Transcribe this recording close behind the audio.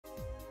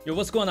Yo,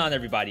 what's going on,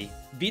 everybody?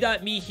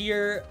 VeeDotMe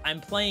here.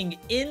 I'm playing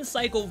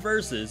EndCycle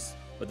Versus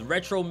with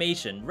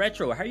Retromation.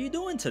 Retro, how are you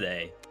doing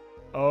today?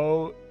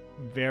 Oh,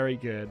 very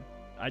good.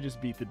 I just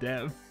beat the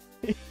dev.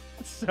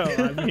 So,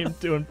 I mean, I'm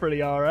doing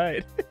pretty all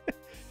right.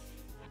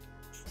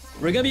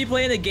 We're going to be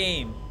playing a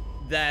game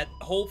that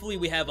hopefully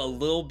we have a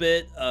little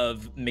bit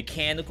of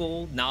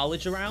mechanical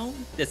knowledge around.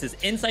 This is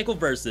EndCycle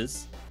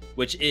Versus,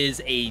 which is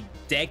a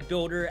deck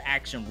builder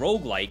action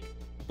roguelike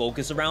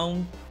focused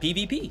around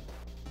PvP.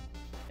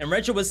 And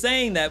Retro was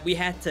saying that we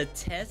had to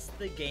test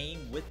the game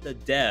with the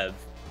dev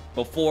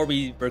before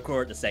we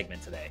record the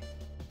segment today.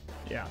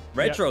 Yeah.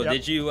 Retro, yep.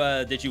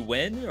 did you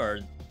win or?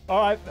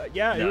 Oh,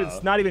 yeah, No. It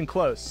was not even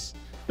close.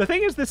 The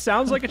thing is, this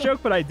sounds like a joke,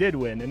 but I did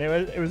win, and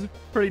it was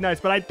pretty nice.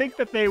 But I think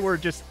that they were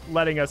just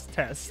letting us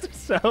test.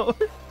 So,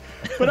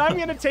 but I'm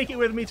gonna take it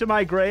with me to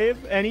my grave,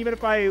 and even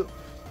if I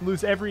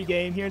lose every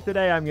game here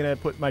today, I'm gonna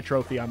put my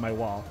trophy on my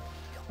wall,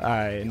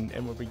 and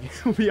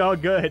we'll be all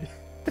good.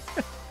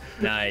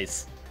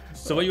 Nice.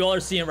 So what you all are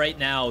seeing right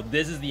now,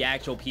 this is the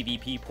actual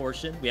PvP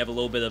portion. We have a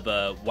little bit of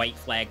a white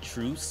flag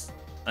truce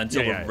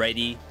until we're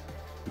ready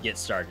to get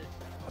started.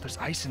 Oh, there's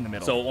ice in the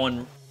middle.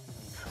 So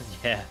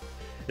yeah,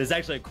 this is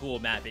actually a cool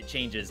map. It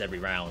changes every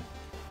round.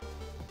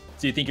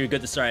 So you think you're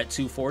good to start at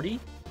 240?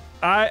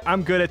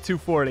 I'm good at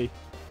 240.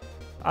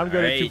 I'm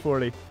good at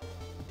 240.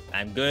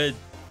 I'm good.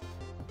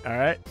 All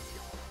right.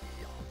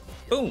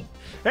 Boom.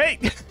 Hey!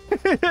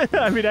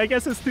 I mean, I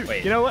guess it's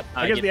Wait, you know what?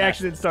 I guess the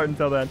action didn't start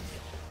until then.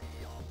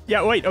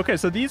 Yeah, wait, okay,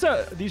 so these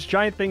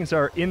giant things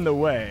are in the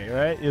way,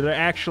 right? They're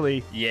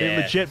actually they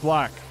legit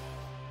block.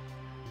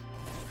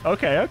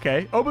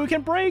 Okay. Oh, but we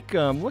can break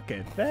them. Look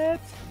at that.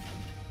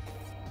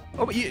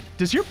 Oh, but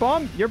does your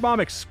bomb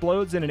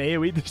explodes in an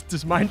AoE?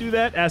 Does mine do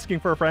that?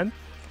 Asking for a friend?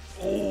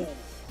 Oh.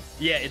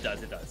 Yeah, it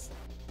does.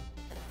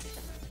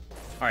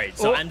 All right,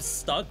 so I'm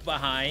stuck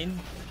behind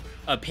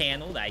a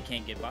panel that I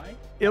can't get by.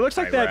 It looks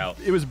like that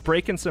it was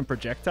breaking some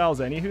projectiles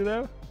anywho,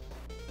 though.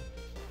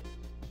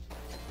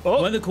 Oh.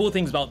 One of the cool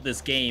things about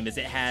this game is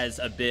it has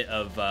a bit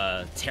of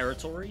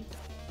territory.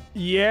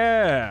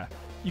 Yeah.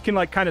 You can,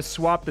 like, kind of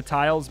swap the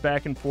tiles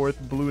back and forth,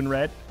 blue and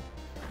red.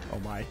 Oh,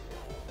 my.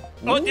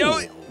 Oh,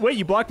 no. Wait,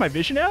 you blocked my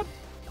vision out?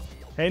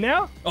 Hey,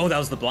 now? Oh, that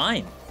was the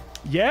blind.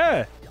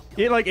 Yeah.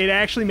 It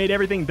actually made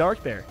everything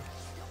dark there.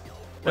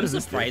 I'm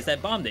surprised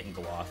that bomb didn't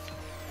go off.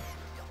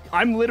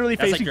 I'm literally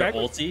facing like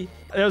backwards. Your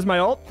ulti? That was my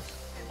ult,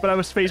 but I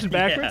was facing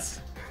backwards.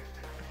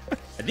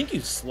 I think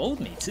you slowed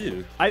me,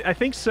 too. I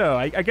think so.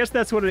 I guess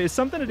that's what it is.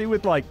 Something to do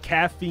with, like,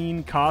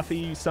 caffeine,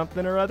 coffee,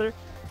 something or other.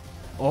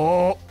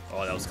 Oh.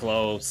 Oh, that was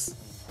close.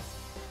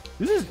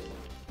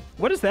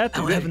 What is that? I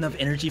don't have enough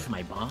energy for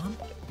my bomb.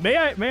 May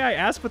I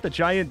ask what the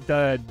giant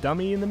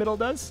dummy in the middle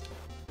does?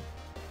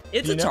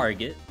 It's a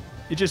target.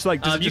 It just,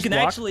 like, does it just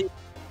block?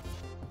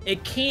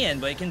 It can,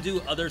 but it can do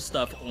other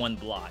stuff on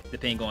block,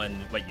 depending on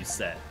what you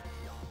set.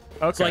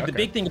 Okay, so, like, the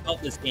big thing about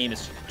this game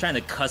is trying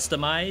to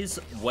customize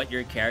what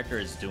your character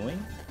is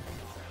doing.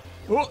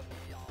 Oh.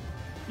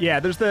 Yeah,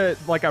 there's a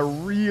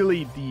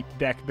really deep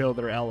deck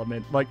builder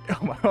element. Like,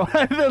 oh my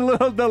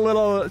God, the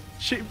little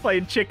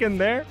playing chicken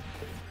there.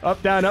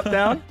 Up, down, up,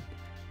 down.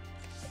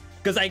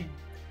 Because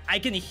I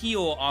can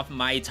heal off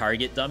my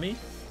target dummy.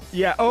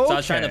 Yeah, so I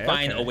was trying to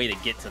find a way to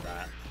get to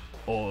that.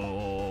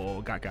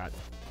 Oh, got.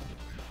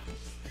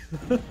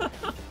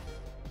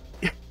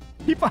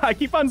 I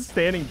keep on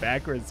standing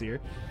backwards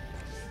here.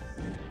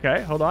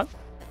 Okay, hold on.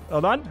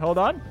 Oh my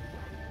God.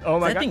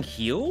 Does that thing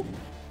heal?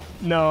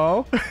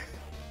 No.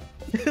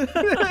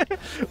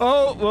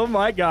 Oh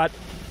my God.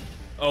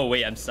 Oh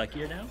wait, I'm stuck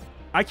here now?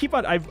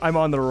 I'm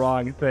on the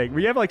wrong thing.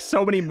 We have like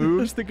so many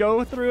moves to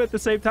go through at the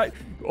same time.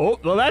 Oh,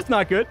 well, that's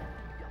not good.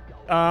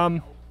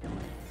 Oh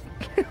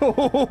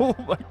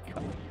my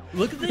God.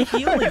 Look at the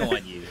healing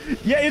on you.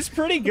 Yeah, it's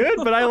pretty good,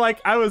 but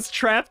I was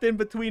trapped in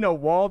between a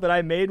wall that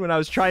I made when I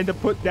was trying to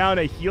put down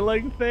a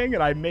healing thing,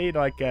 and I made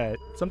like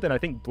something I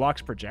think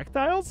blocks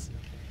projectiles.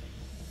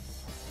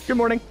 Good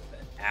morning.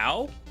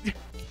 Ow.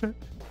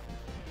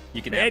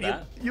 You can have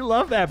that. You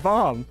love that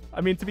bomb.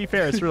 I mean, to be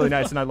fair, it's really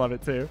nice, and I love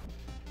it too.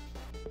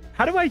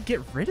 How do I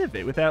get rid of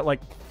it without, like,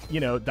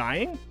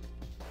 dying?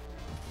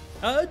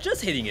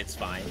 Just hitting it's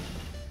fine.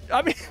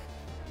 I mean,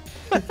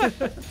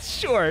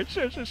 sure.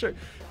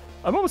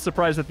 I'm almost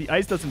surprised that the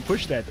ice doesn't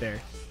push that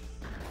there.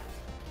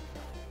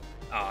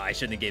 Oh, I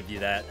shouldn't have given you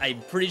that.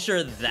 I'm pretty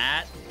sure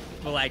that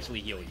will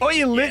actually heal you. Oh,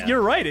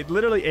 you're right. It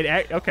literally,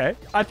 okay.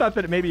 I thought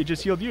that maybe it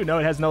just healed you. No,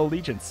 it has no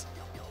allegiance.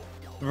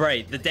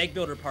 Right, the deck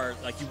builder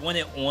part, like, you want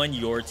it on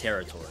your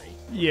territory.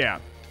 Yeah.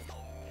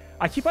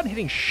 I keep on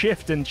hitting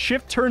shift, and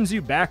shift turns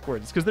you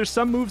backwards, because there's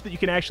some moves that you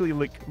can actually,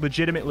 like,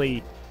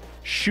 legitimately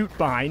shoot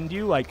behind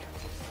you. Like,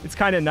 it's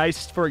kind of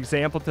nice, for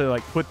example, to,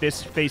 like, put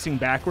this facing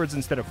backwards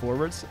instead of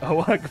forwards.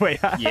 Oh, like, wait.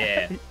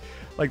 Yeah.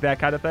 Like that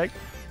kind of thing.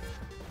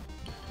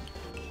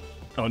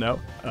 Oh, no.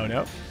 Not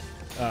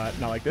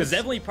like this. Because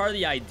definitely part of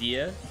the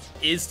idea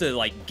is to,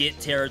 like, get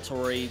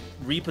territory,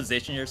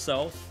 reposition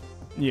yourself.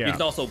 Yeah. You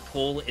can also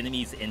pull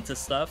enemies into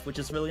stuff, which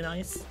is really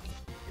nice.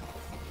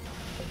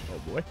 Oh,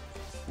 boy.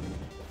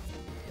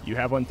 You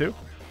have one, too?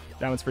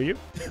 That one's for you.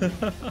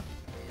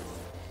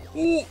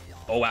 Ooh.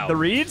 Oh, wow. The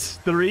reeds?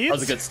 The reeds? That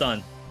was a good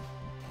stun.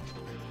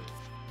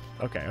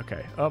 Okay,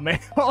 okay. Oh, man.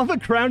 All the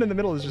ground in the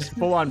middle is just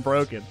full-on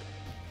broken.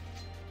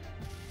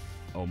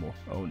 Oh, no.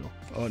 Oh, no.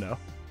 Oh, no.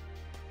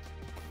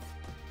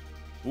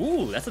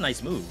 Ooh, that's a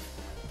nice move.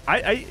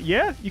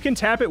 Yeah, you can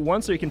tap it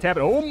once or you can tap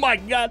it. Oh, my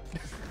God.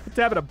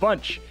 Tap it a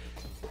bunch.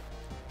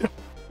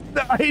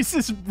 The ice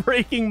is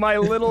breaking my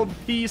little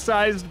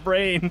pea-sized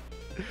brain.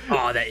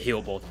 Oh, that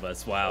healed both of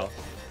us. Wow.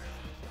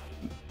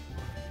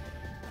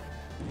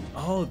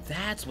 Oh,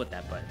 that's what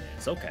that button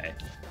is. Okay.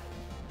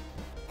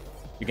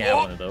 You can have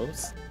one of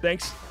those.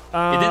 Thanks.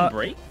 It didn't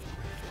break?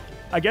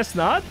 I guess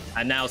not.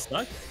 I'm now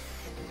stuck.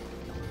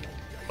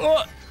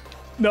 Oh,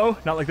 no,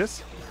 not like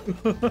this.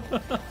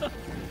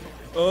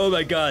 Oh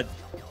my god.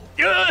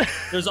 Yeah.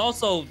 There's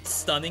also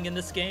stunning in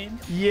this game.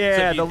 Yeah,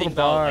 so if you the think little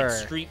about, bar. like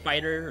Street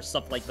Fighter or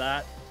stuff like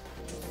that.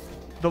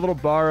 The little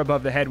bar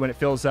above the head, when it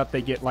fills up,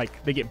 they get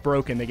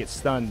broken, they get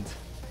stunned.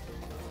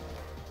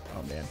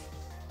 Oh man.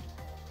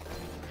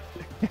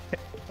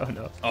 Oh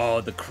no.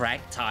 Oh, the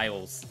cracked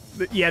tiles.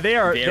 Yeah, they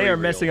are Very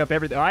messing up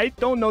everything. I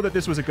don't know that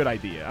this was a good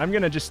idea. I'm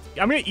gonna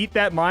eat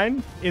that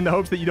mine in the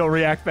hopes that you don't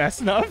react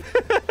fast enough.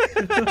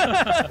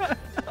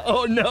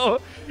 Oh no.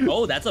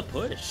 Oh, that's a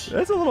push.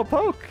 That's a little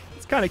poke.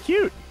 It's kind of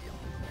cute.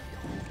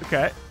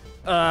 Okay.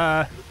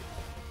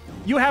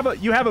 You have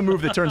a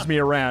move that turns me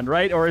around,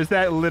 right? Or is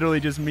that literally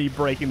just me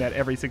breaking that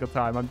every single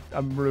time?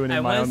 I'm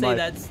ruining my own life.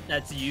 I want to say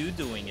that's you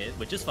doing it,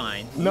 which is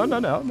fine.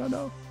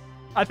 No.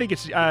 I think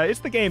it's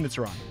the game that's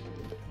wrong.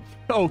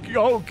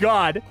 Oh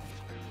God.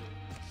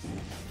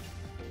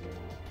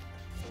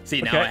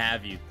 See, now Okay. I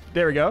have you.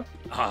 There we go.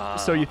 Ah.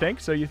 So you think?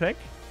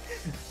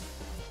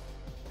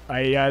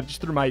 I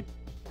just threw my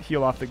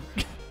heel off the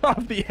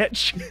off the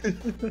edge.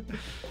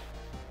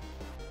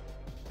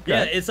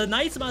 Yeah, it's a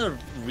nice amount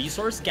of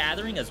resource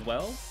gathering as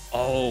well.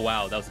 Oh,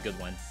 wow, that was a good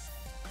one.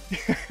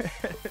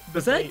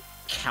 Was that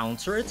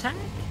counter attack?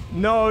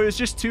 No, it was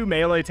just 2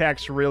 melee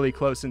attacks really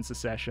close in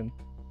succession.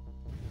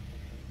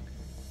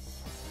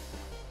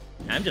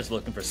 I'm just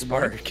looking for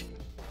spark.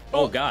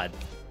 Oh, God.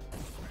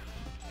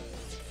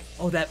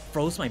 Oh, that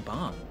froze my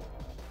bomb.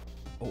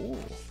 Oh,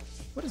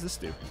 what does this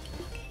do?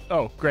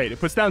 Oh, great. It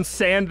puts down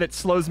sand that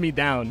slows me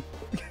down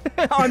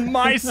on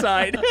my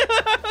side.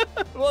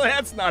 Well,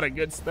 that's not a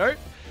good start.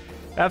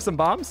 Have some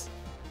bombs?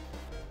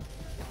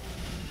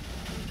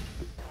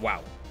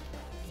 Wow.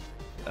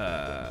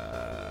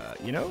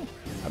 You know,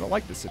 I don't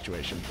like this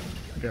situation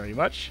very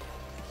much.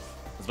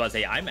 I was about to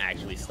say, I'm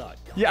actually stuck.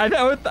 Yeah, I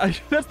know.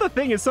 That's the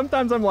thing is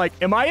sometimes I'm like,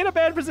 am I in a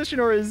bad position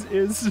or is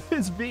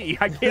V?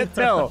 I can't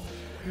tell.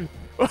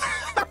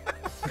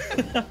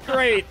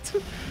 Great.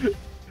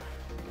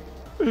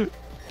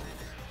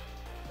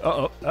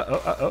 Uh-oh.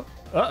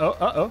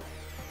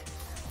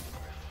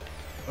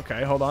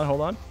 Okay, hold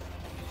on.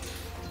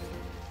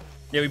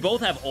 Yeah, we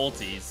both have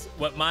ultis.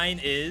 What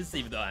mine is,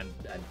 even though I'm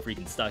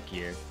freaking stuck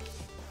here.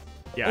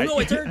 Yeah, oh, no,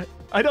 I turned.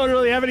 I don't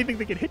really have anything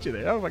that can hit you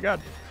there. Oh, my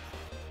God.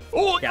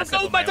 Oh, Yeah,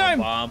 that was my time.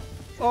 Bomb.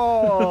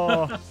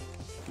 Oh.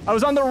 I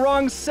was on the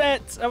wrong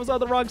set. I was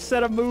on the wrong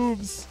set of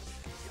moves.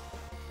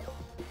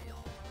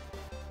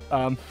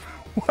 What?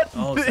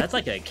 Oh, so that's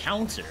like a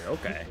counter.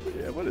 Okay.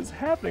 Yeah, what is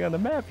happening on the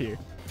map here?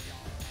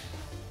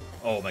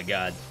 Oh, my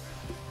God.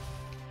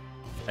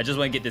 I just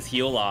want to get this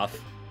heal off.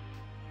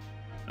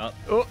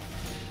 Oh.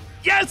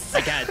 Yes!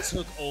 That guy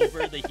took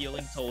over the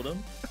healing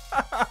totem.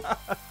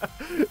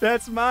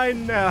 That's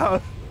mine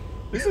now.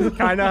 This is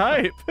kind of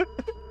hype.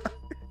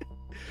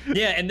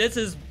 Yeah, and this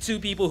is 2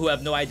 people who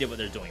have no idea what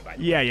they're doing, by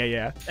the way.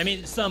 Yeah. I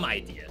mean, some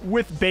idea.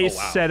 With base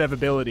wow. set of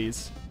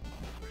abilities.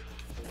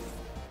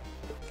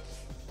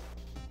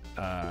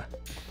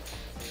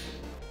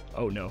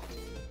 Oh, no.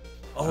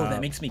 Oh,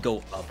 that makes me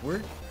go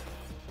upward?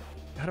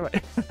 How do I...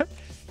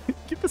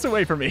 Get this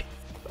away from me.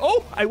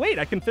 Oh,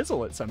 I can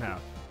fizzle it somehow.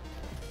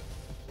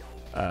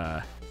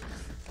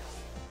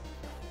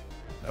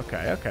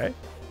 Okay.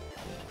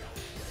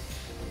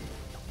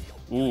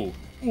 Ooh.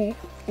 Ooh.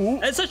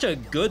 That's such a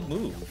good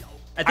move.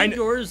 I think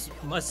yours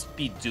must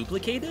be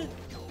duplicated.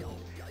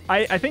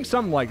 I think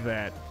something like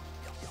that.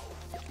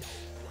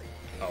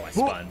 Oh, I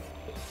spun.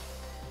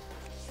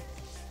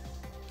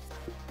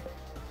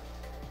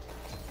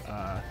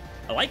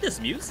 I like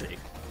this music.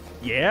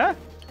 Yeah?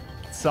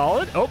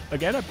 Solid. Oh,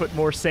 again, I put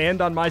more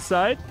sand on my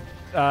side.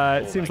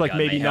 It seems like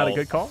maybe not a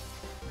good call.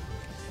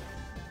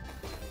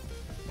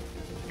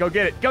 Go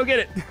get it.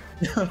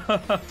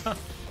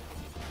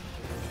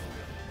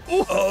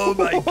 Oh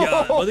my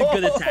god, what a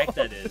good attack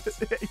that is.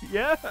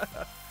 Yeah.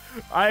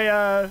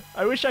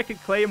 I wish I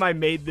could claim I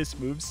made this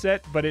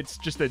moveset, but it's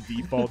just a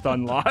default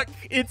unlock.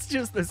 It's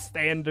just the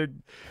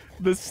standard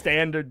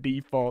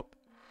default.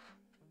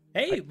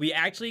 Hey, we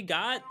actually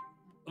got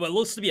what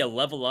looks to be a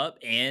level up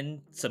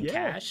and some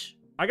cash.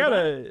 I got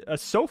a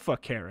sofa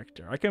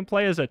character. I can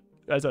play as a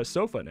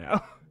sofa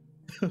now.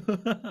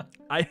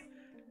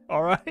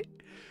 All right.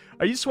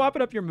 Are you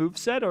swapping up your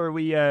moveset, or are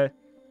we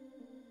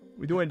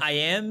doing? I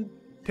am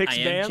picks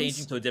bands?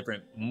 changing to a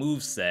different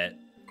moveset,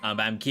 but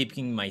I'm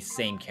keeping my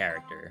same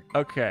character.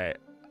 Okay.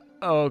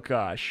 Oh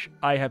gosh,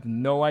 I have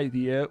no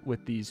idea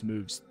what these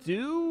moves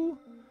do.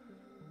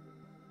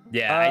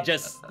 Yeah, I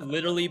just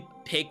literally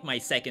picked my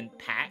second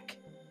pack.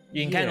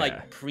 You can kind of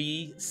like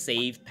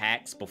pre-save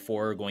packs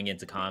before going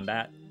into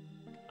combat.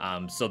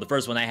 So the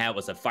first one I had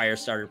was a fire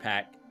starter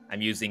pack.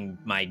 I'm using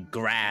my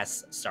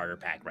grass starter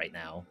pack right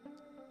now.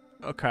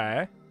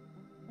 Okay.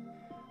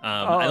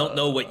 I don't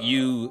know what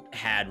you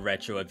had,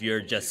 Retro, if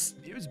you're just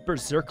it was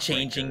Berserk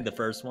changing the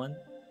first one.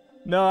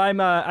 No,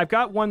 I've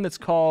got one that's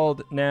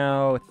called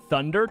now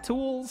Thunder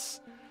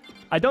Tools.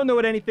 I don't know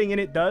what anything in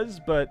it does,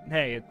 but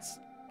hey, it's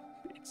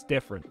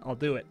different. I'll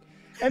do it.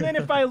 And then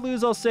if I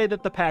lose, I'll say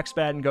that the pack's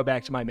bad and go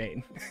back to my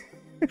main.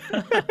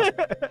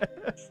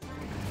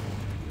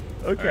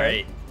 Okay. All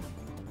right.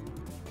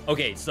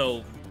 Okay,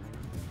 so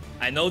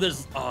I know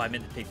there's... Oh, I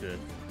meant to pick the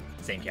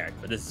same character,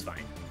 but this is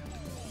fine.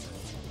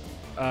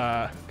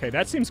 Okay,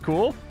 that seems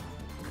cool.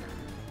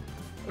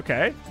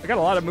 Okay, I got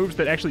a lot of moves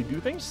that actually do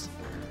things.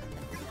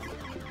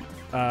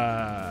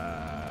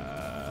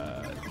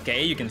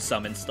 Okay, you can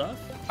summon stuff.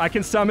 I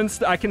can summon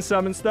stuff. I can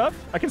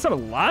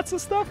summon lots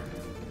of stuff.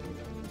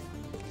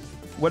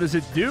 What does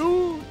it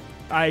do?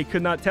 I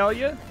could not tell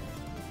you.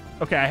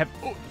 Okay, I have...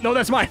 Oh, no,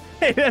 that's mine.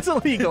 Hey, that's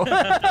illegal.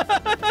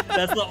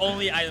 That's the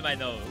only item I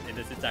know in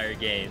this entire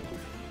game.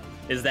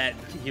 Is that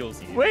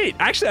heals you. Wait,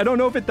 actually, I don't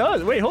know if it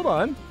does. Wait, hold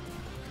on.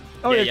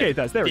 Oh, yeah, okay, it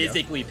does. There we go.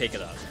 Physically pick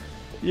it up.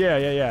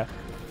 Yeah.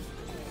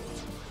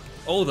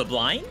 Oh, the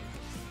blind?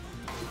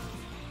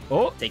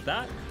 Oh. Take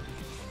that.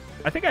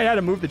 I think I had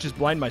a move that just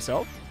blind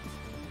myself.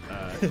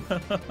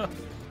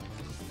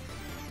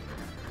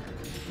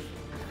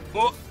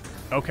 Oh.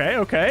 Okay.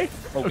 Oh, okay.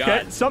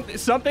 God.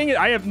 Something.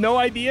 I have no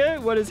idea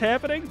what is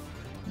happening.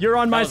 You're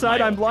on my side.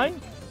 I'm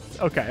blind.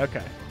 Okay.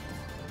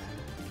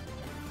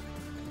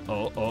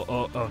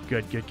 Oh.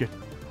 Good.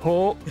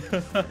 Oh.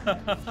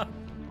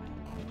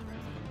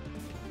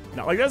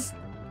 Not like this.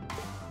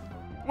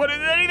 What is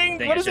anything?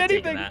 Dang, what is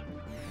anything?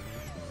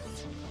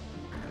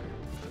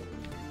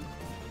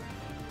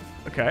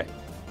 Okay.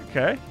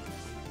 Okay.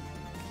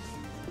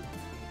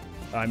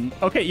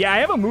 Yeah, I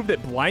have a move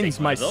that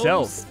blinds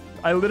myself.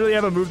 I literally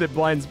have a move that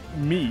blinds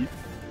me.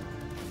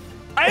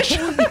 I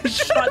shot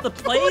the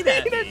plane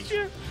at me.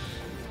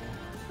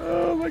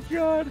 Oh my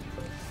god.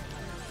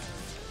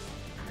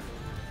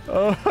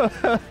 Oh,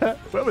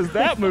 what was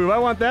that move? I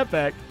want that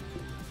back.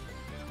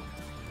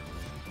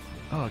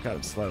 Oh god,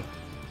 I'm slow.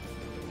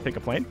 Take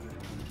a plane.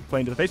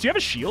 Plane to the face. Do you have a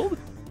shield?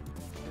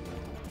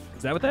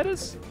 Is that what that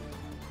is?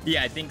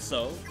 Yeah, I think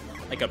so.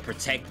 Like a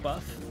protect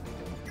buff.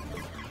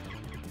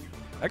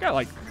 I got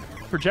like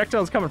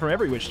projectiles coming from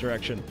every which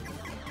direction.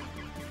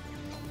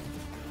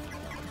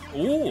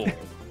 Ooh.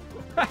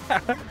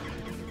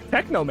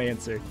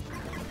 Technomancer.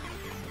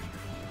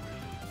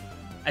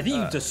 I think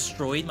you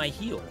destroyed my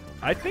heal.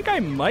 I think I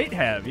might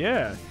have,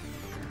 yeah.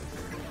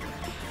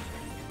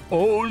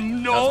 Oh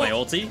no! That's my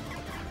ulti.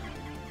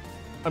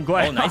 I'm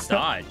glad. Oh, nice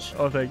dodge.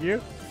 Oh, thank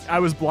you. I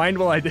was blind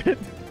while I did it,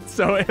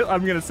 so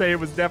I'm gonna say it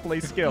was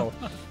definitely skill.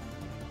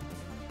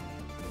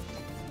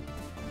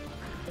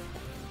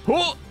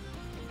 Oh!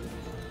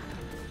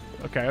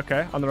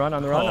 Okay. On the run.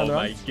 Oh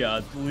my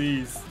god,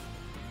 please.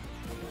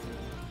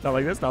 Not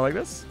like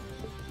this.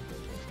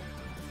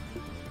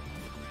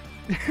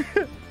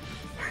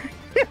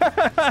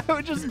 I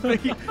would just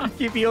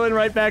keep healing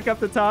right back up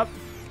the top.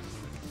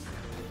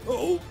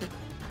 Oh.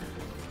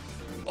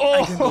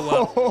 I can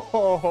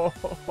go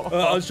up.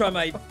 I was trying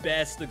my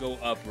best to go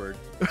upward.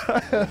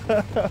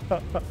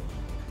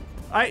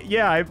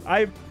 I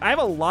have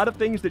a lot of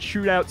things that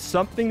shoot out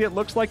something that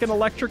looks like an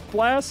electric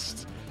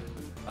blast.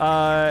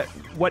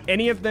 What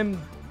any of them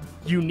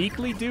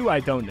uniquely do, I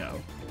don't know.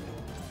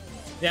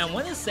 Yeah, I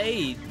want to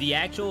say the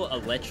actual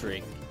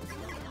electric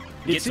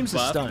gets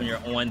buffed when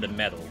you're on the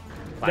metal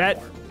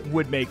platform. That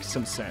would make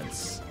some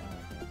sense.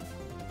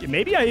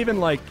 Maybe I even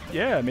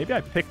maybe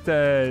I picked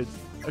a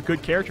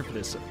good character for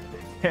this.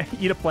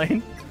 Eat a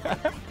plane.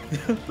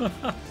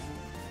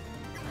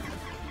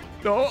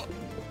 Oh.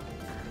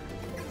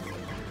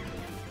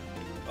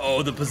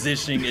 Oh, the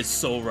positioning is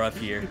so rough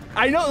here.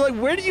 I know, like,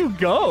 where do you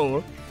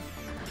go?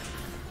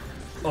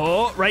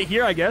 Oh, right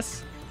here, I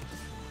guess.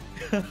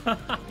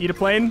 Eat a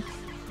plane.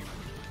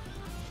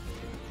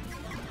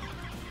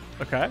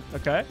 Okay.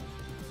 Yeah,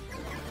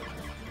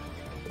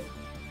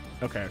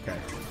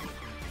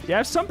 I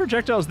have some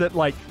projectiles that,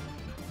 like,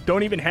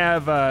 don't even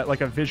have,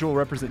 like, a visual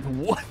representation.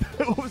 What?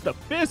 What was the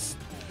fist?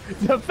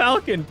 The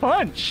Falcon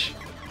Punch.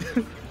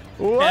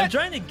 What? Yeah, I'm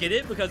trying to get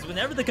it because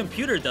whenever the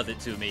computer does it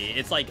to me,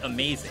 it's, like,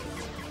 amazing.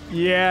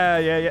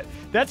 Yeah.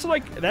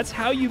 That's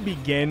how you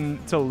begin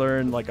to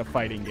learn, like, a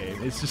fighting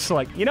game. It's just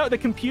like, the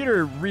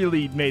computer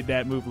really made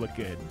that move look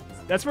good.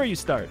 That's where you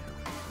start.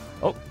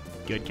 Oh,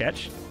 good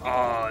catch.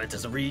 Oh, it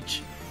doesn't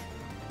reach.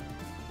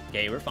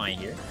 Okay, we're fine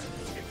here.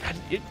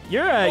 You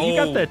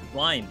got the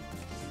blind.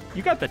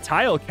 You got the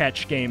tile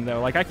catch game though.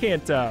 Like I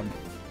can't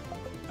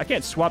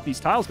swap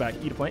these tiles back.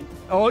 Eat a plane.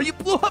 Oh, you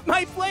blew up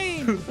my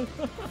plane.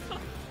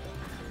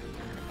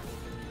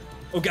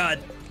 Oh god.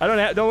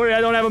 Don't worry. I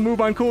don't have a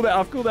move on cooldown.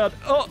 Off cooldown.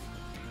 Oh.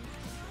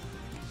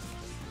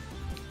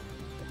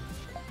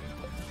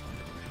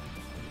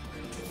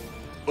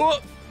 Oh!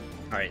 All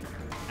right,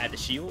 add the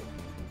shield.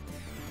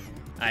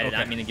 I did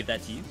not mean to give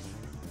that to you.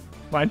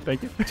 Fine,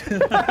 thank you.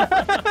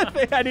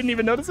 I didn't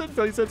even notice it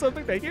until you said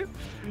something. Thank you.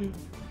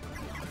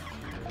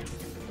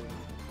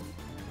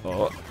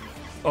 Oh,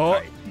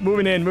 right.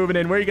 Moving in. Where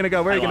are you gonna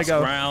go? Where are you gonna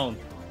go? Ground.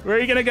 Where are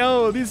you gonna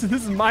go? This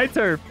is my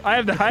turf. I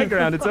have the high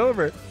ground. It's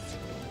over.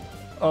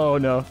 Oh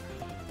no.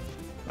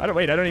 I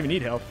don't even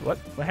need health. What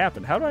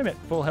happened? How do I at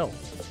full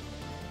health?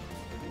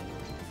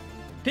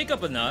 Pick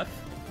up enough.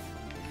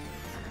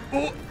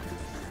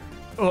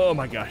 Oh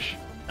my gosh.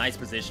 Nice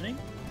positioning.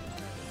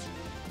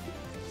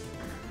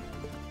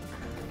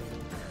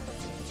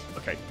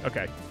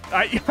 Okay.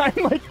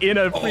 I'm like in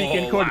a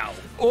freaking corner. Wow.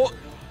 Oh.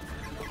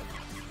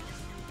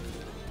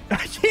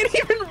 I can't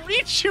even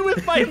reach you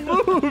with my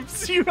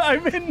moves.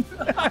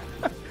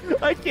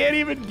 I can't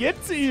even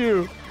get to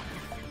you.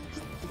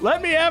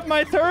 Let me have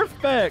my turf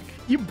back.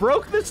 You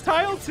broke this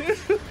tile too?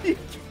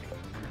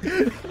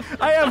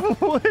 I have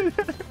one.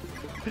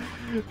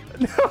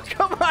 No,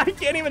 come on. I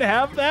can't even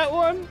have that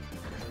one.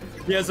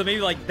 Yeah, so maybe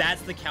like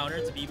that's the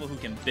counter to people who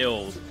can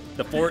build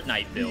the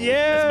Fortnite build. Yeah.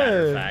 As a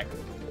matter of fact.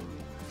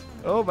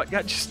 Oh my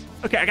god,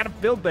 okay, I gotta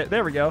build that.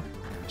 There we go.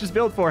 Just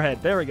build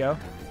forehead. There we go.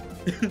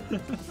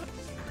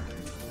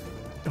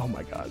 Oh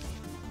my god.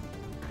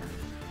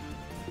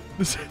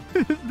 This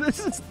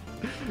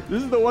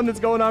is the one that's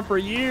going on for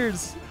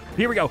years.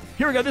 Here we go.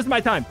 This is my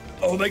time.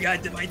 Oh my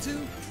god, did mine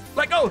too?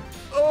 Let go.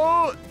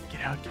 Oh,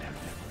 get out.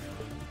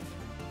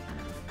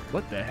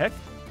 What the heck?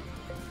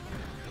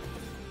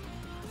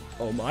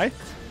 Oh my.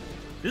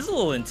 This is a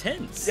little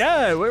intense.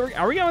 Yeah,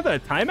 are we going with a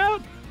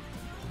timeout?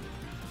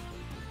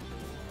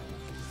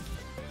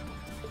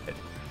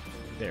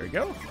 There we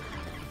go.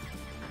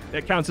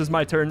 That counts as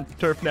my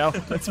turf now.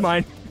 That's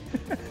mine.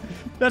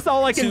 That's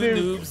all I can do.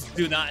 Two noobs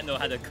do not know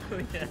how to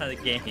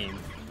game.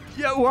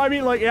 Yeah, well, I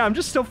mean, like, yeah, I'm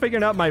just still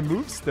figuring out my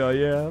moves still,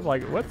 yeah.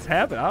 Like, what's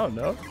happening? I don't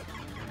know.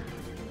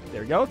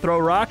 There we go. Throw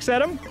rocks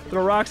at him.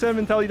 Throw rocks at him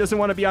until he doesn't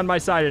want to be on my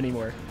side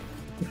anymore.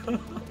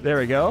 There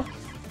we go.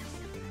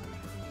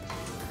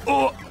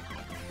 Oh!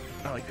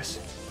 I like this.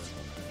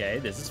 Okay,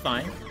 this is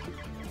fine.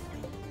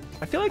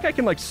 I feel like I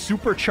can, like,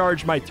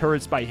 supercharge my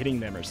turrets by hitting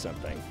them or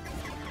something.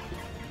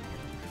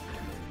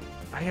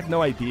 I have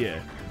no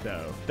idea,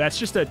 though. That's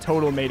just a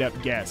total made-up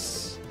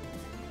guess.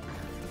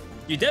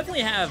 You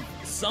definitely have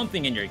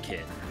something in your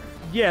kit.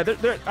 Yeah,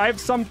 I have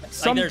some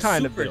like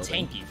kind of building.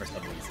 building. Tanky for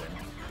some reason.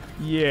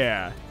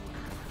 Yeah.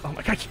 Oh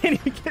my god, I can't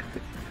even get...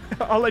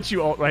 I'll let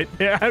you ult right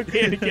there. I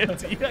can't get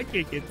to you. I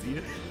can't get to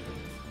you.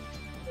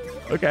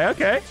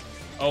 Okay.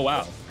 Oh,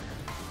 wow.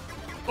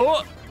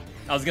 Oh!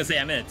 I was gonna say,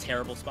 I'm in a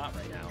terrible spot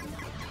right now.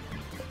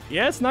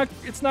 Yeah, it's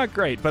not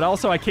great, but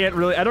also I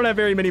don't have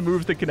very many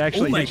moves that can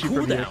actually hit you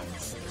from here.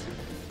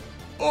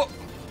 Oh!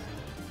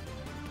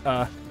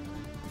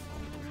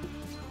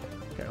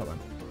 Okay, hold on.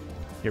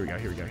 Here we go.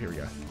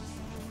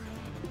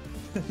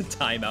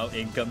 Timeout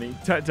incoming.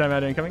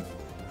 Timeout incoming?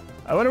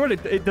 I wonder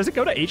what does it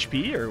go to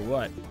HP or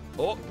what?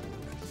 Oh!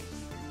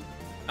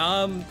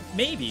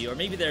 Maybe, or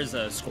maybe there's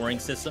a scoring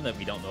system that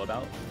we don't know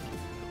about.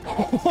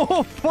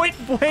 Oh, point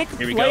blank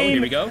Here we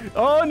flame. go.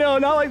 Oh no,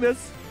 not like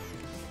this.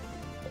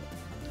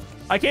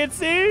 I can't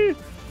see.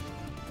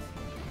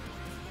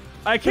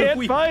 I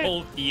can't fight.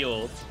 Full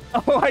field.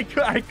 Oh, I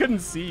couldn't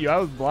see you. I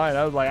was blind.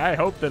 I was like, I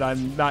hope that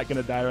I'm not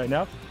gonna die right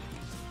now. All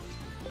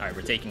right,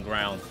 we're taking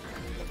ground.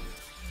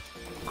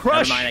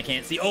 Crush. Never mind, I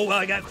can't see. Oh, well,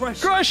 I got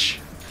crushed. Crush.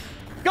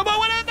 Come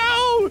on,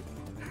 no.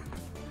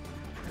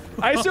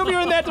 I assume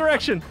you're in that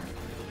direction.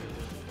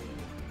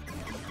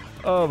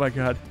 Oh my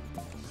god.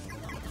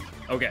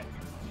 Okay.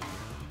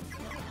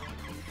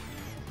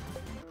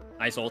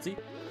 Nice ulti.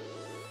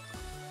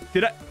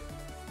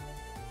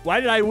 Why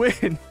did I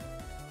win?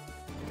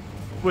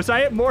 Was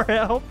I at more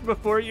health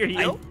before your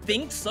heal? I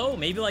think so.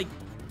 Maybe like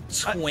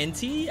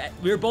 20.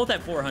 We were both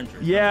at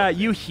 400. Yeah,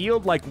 you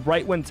healed like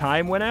right when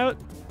time went out.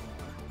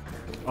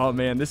 Oh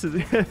man, this is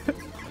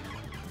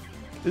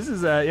this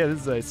is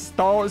a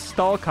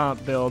stall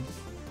comp build.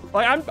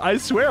 Like I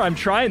swear I'm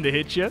trying to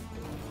hit you.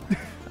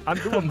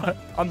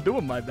 I'm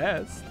doing my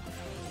best.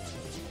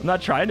 I'm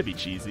not trying to be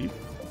cheesy.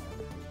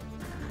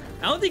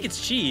 I don't think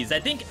it's cheese. I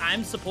think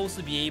I'm supposed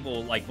to be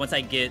able, like, once I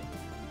get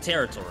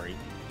territory,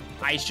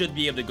 I should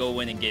be able to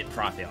go in and get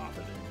profit off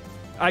of it.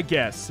 I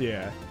guess,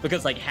 yeah.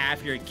 Because, like,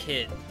 half your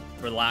kit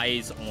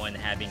relies on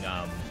having,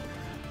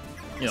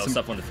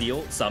 stuff on the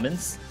field,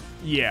 summons.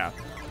 Yeah.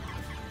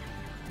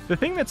 The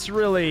thing that's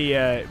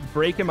really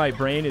breaking my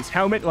brain is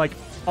how many, like,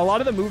 a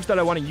lot of the moves that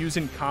I want to use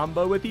in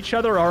combo with each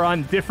other are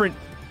on different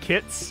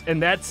kits,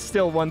 and that's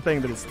still one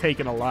thing that has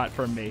taken a lot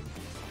from me.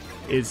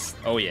 Is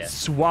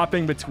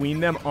swapping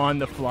between them on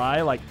the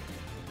fly, like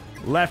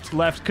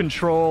left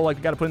control, like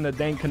I gotta put in the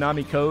dang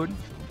Konami code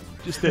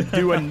just to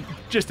do a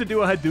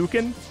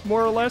Hadouken,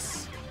 more or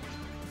less.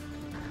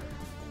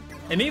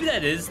 And maybe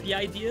that is the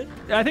idea.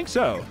 I think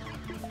so.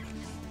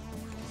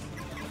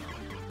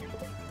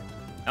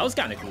 That was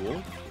kind of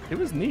cool. It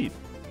was neat.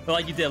 But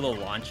like you did a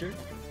little launcher.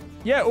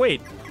 Yeah,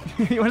 wait.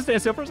 You want to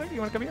stand still for a second?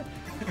 You want to come here?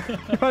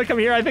 You want to come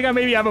here? I think I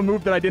maybe have a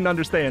move that I didn't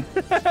understand.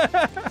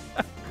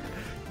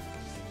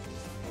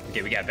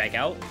 Okay, we got back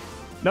out.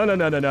 No.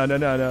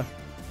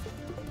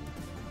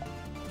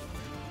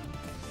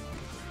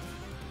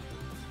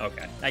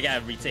 Okay, I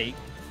gotta retake.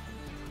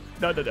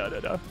 No.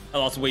 I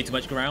lost way too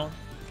much ground.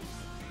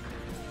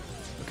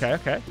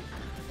 Okay.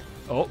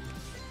 Oh.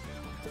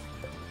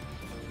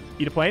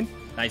 Eat a plane?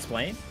 Nice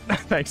plane.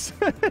 Thanks.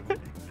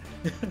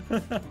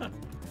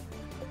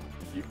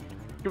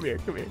 Come here.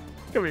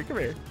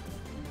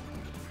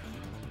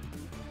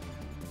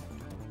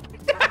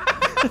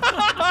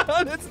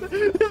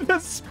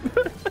 That's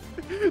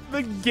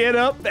the get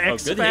up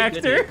X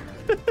factor.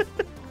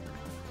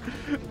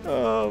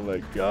 Oh my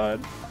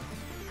god.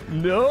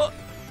 No.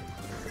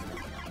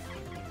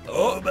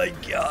 Oh my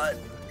god.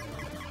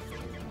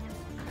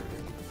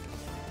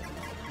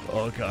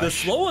 Oh gosh. The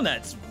slow on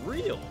that's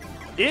real.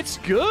 It's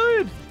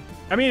good.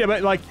 I mean,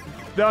 but like,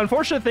 the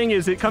unfortunate thing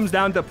is it comes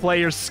down to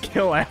player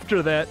skill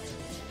after that.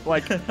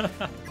 Like,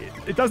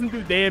 it doesn't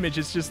do damage.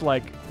 It's just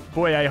like,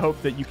 boy, I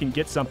hope that you can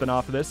get something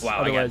off of this.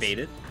 Wow, otherwise... I got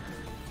baited.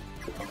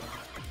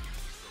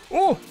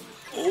 Oh!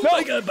 Oh no.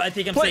 my god, but I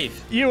think I'm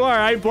safe. You are.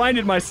 I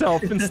blinded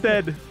myself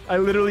instead. I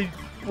literally...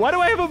 Why do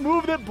I have a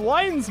move that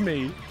blinds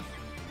me?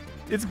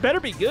 It's better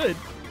be good.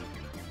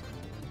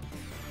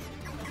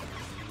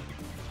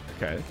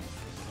 Okay.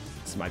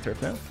 This is my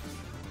turf now.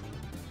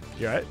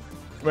 You alright?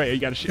 Wait, you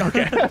gotta shoot.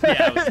 Okay.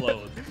 Yeah, I was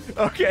slow.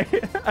 Okay.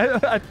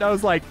 I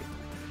was like...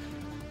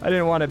 I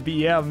didn't want to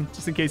BM,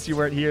 just in case you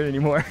weren't here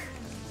anymore.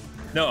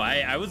 No,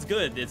 I was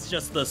good. It's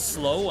just the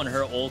slow on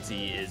her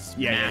ulti is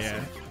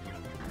massive.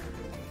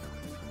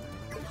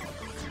 Yeah.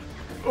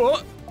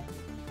 Oh!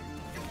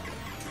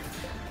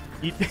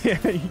 You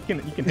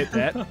can hit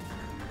that.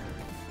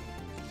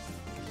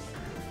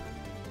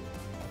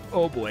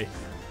 Oh boy.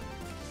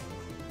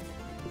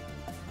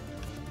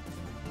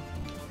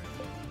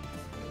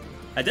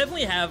 I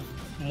definitely have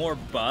more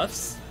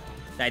buffs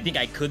that I think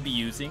I could be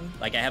using.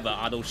 Like, I have an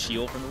auto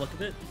shield from the look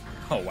of it.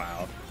 Oh,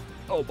 wow.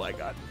 Oh my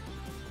god.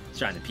 Just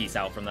trying to peace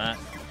out from that.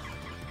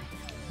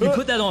 You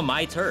put that on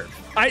my turf.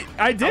 I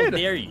did. How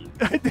dare you?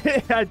 I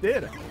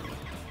did.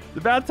 It's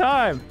about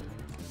time.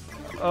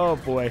 Oh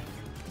boy.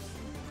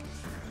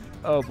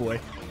 Oh boy.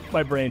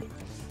 My brain.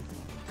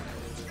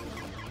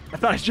 I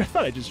thought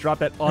I just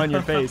dropped that on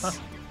your face.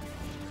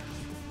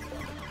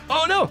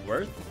 Oh no!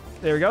 Worth?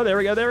 There we go.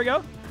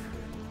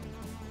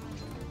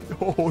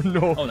 Oh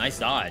no. Oh, nice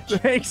dodge.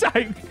 Thanks.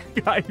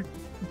 I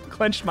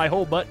clenched my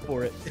whole butt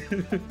for it.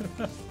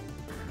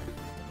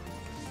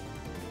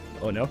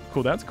 Oh no.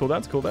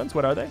 Cooldowns.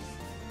 What are they?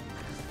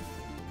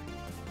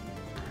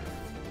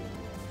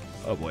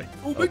 Oh boy.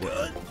 Oh my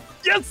god.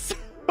 Yes!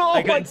 Oh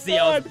I couldn't see.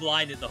 I was God.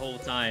 blinded the whole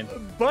time.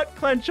 Butt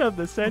clench of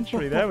the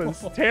century. That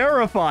was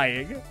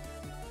terrifying.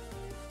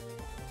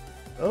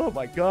 Oh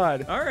my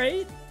god. All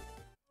right.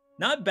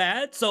 Not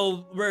bad.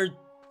 So we're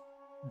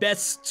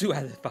best 2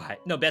 out of 5.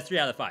 No, best 3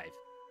 out of 5.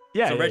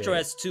 Yeah. So yeah, Retro yeah.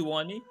 has 2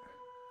 on me.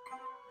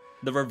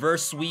 The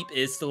reverse sweep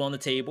is still on the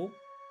table.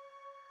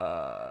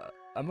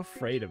 I'm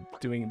afraid of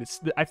doing this.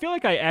 I feel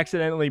like I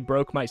accidentally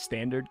broke my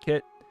standard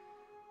kit.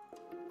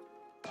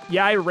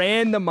 Yeah, I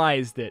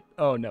randomized it.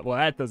 Oh no, well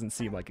that doesn't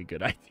seem like a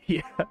good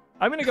idea.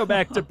 I'm gonna go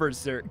back to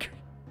Berserk.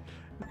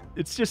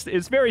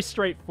 It's very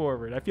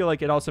straightforward. I feel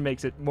like it also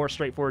makes it more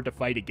straightforward to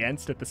fight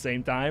against at the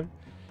same time.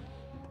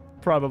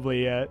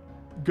 Probably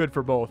good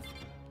for both.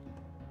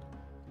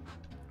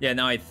 Yeah,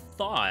 now I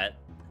thought...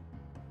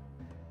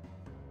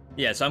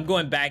 Yeah, so I'm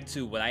going back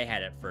to what I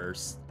had at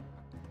first.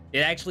 It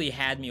actually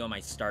had me on my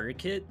starter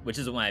kit, which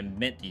is what I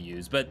meant to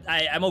use, but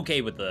I'm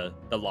okay with the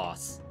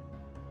loss.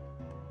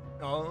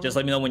 Oh. Just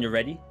let me know when you're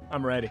ready.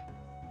 I'm ready.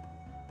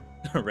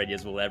 Ready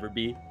as we'll ever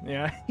be.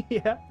 Yeah,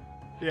 yeah.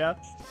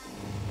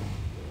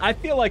 I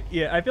feel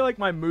like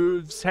my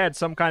moves had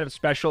some kind of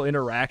special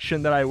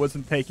interaction that I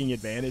wasn't taking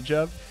advantage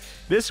of.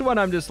 This one,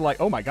 I'm just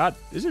like, oh my god,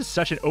 this is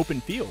such an open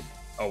field.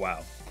 Oh,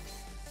 wow.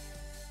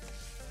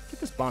 Get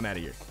this bomb out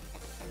of here.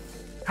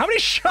 How many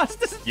shots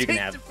does it You take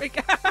can have... to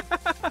make...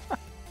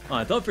 Oh,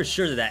 I thought for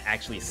sure that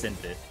actually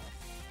sent it.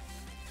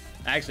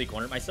 I actually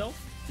cornered myself.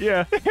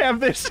 Yeah, have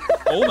this.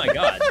 Oh my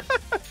god.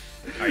 All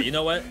right, you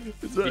know what?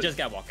 You just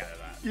gotta walk out of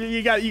that.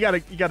 You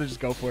gotta just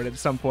go for it at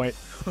some point.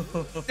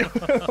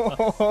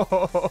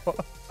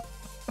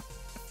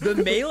 The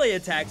melee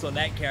attacks on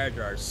that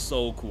character are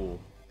so cool.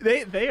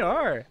 They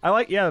are. I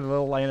like the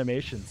little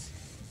animations.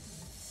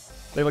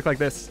 They look like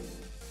this.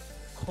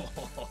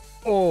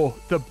 Oh,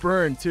 the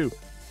burn too.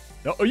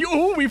 No,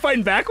 oh, we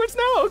fighting backwards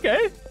now?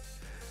 Okay.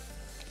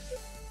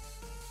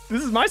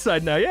 This is my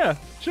side now. Yeah,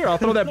 sure. I'll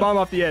throw that bomb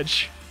off the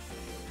edge.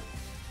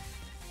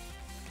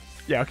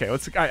 Yeah. Okay.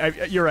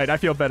 You're right. I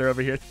feel better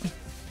over here.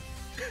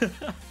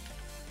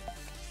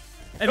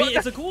 I mean,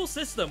 it's a cool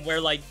system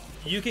where like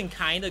you can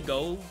kind of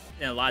go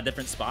in a lot of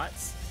different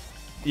spots.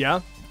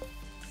 Yeah.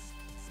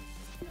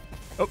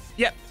 Oh,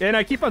 yeah. And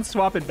I keep on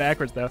swapping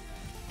backwards though.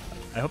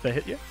 I hope that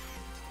hit you.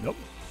 Nope.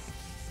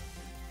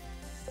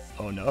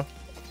 Oh no.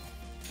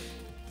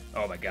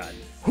 Oh my god.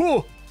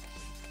 Whew.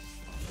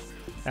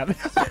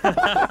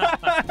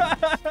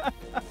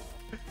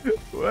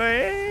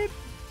 Wait.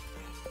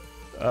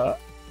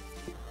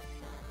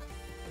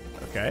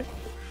 Okay.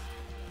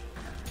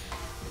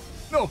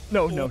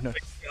 No, no, Oh no. my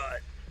God.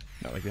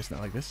 Not like this, not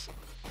like this.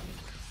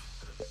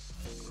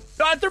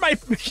 Oh, I threw my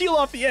heal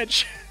off the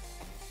edge.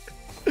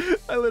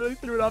 I literally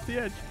threw it off the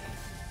edge.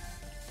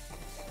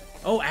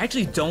 Oh, I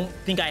actually don't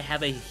think I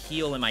have a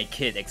heal in my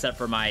kit except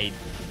for my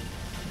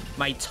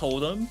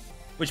totem,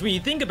 which when you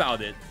think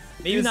about it,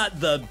 maybe not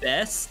the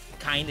best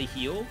kind of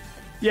heal.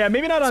 Yeah,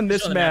 maybe not on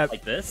this map.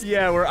 Like this.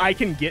 Yeah, where I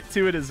can get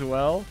to it as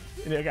well.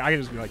 And I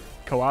can just like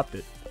co-opt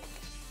it.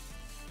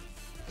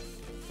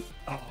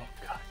 Oh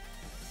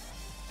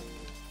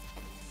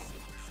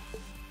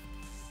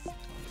God.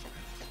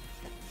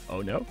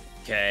 Oh no.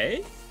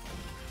 Okay.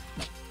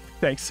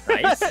 Thanks.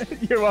 Nice.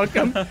 You're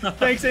welcome.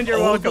 Thanks, and you're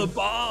welcome. The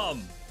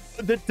bomb.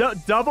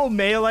 The double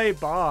melee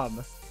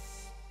bomb.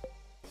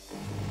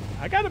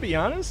 I gotta be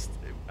honest.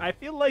 I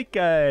feel like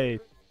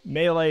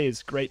melee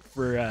is great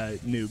for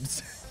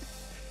noobs.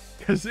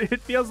 Because it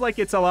feels like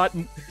it's a lot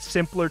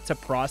simpler to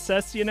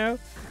process, you know?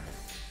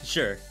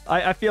 Sure.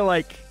 I feel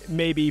like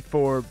maybe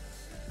for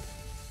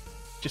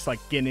just like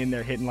getting in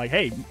there hitting like,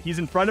 hey, he's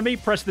in front of me,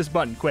 press this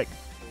button, quick.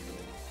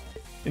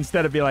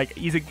 Instead of be like,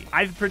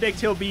 I predict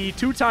he'll be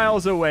 2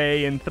 tiles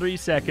away in 3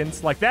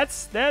 seconds. Like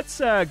that's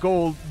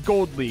gold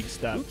league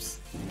stuff. Oops.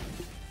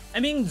 I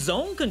mean,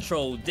 zone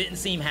control didn't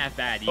seem half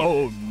bad either.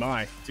 Oh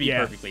my. To be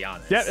perfectly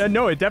honest.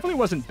 No, it definitely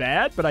wasn't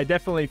bad, but I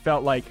definitely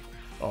felt like,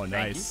 oh,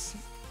 nice.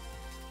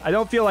 I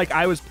don't feel like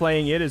I was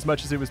playing it as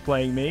much as it was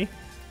playing me.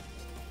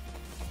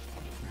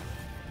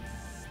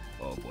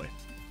 Oh boy.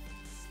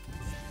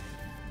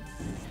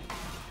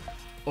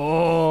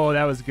 Oh,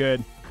 that was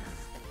good.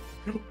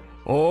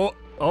 Oh.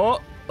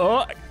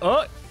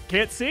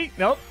 Can't see.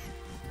 Nope.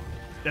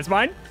 That's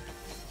mine.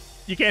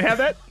 You can't have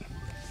that.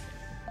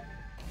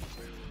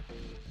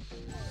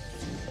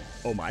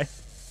 Oh my.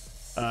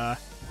 Oh,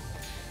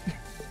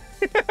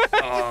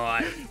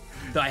 I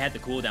thought I had the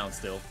cooldown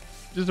still.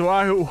 Just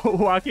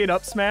walking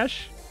up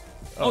smash.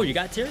 Oh, you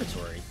got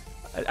territory.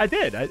 I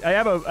did. I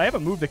have a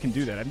move that can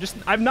do that.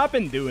 I've not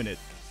been doing it.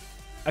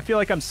 I feel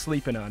like I'm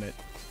sleeping on it.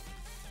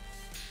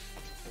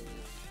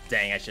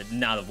 Dang, I should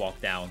not have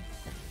walked down.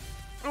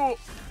 Oh.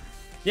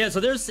 Yeah, so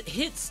there's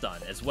hit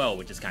stun as well,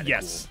 which is kind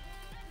of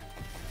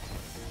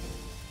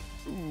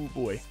cool. Ooh,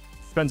 boy.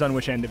 Depends on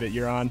which end of it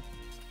you're on.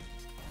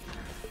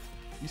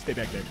 You stay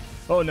back there.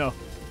 Oh, no.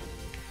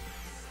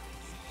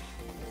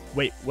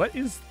 Wait, what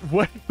is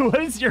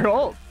your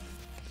ult?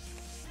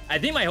 I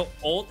think my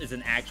ult is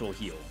an actual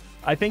heal.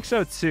 I think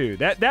so, too.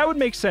 That would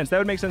make sense. That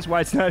would make sense why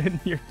it's not in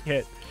your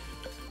kit.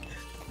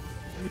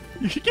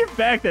 You should give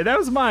back that. That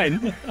was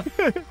mine.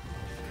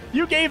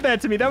 You gave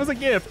that to me. That was a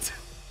gift.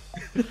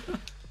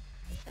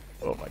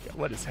 Oh my god,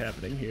 what is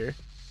happening here?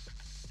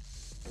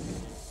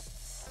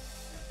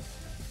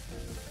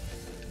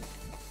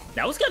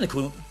 That was kind of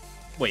cool.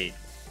 Wait.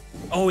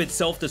 Oh, it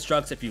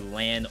self-destructs if you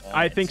land on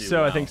I it think too.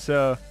 so, Wow. I think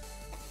so.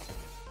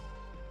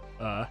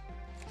 Not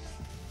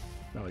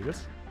like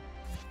this?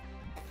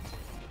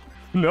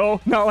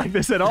 No, not like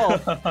this at all.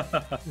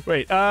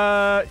 Wait,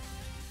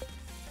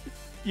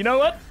 you know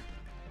what?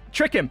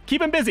 Trick him.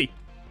 Keep him busy.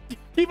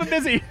 Keep him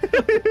busy.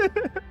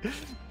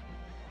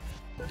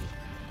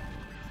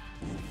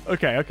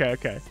 Okay.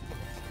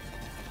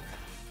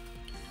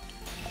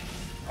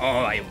 Oh,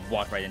 I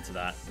walked right into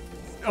that.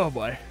 Oh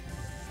boy.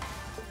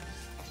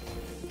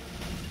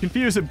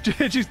 Confuse him.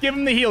 Just give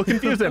him the heal.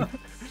 Confuse him.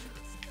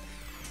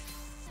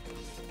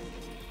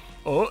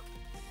 Oh.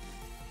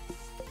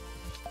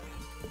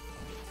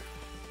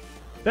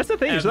 That's the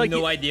thing. I have like,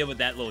 no idea what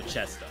that little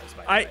chest does,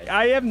 by the way.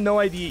 I have no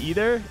idea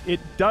either.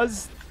 It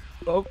does...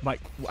 Oh my...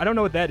 I don't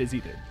know what that is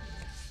either.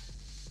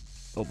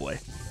 Oh boy.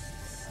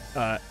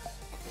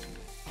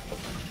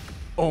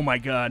 Oh my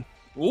god.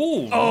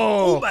 Ooh.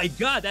 Oh. Oh my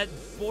god, that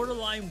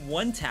borderline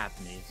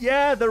one-tapped me.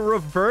 Yeah, the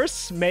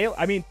reverse melee...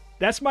 I mean,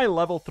 that's my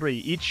level 3.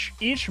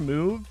 Each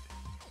move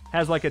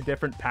has like a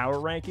different power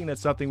ranking.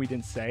 That's something we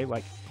didn't say.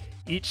 Like,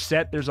 each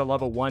set, there's a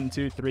level 1,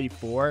 2, 3,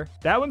 4.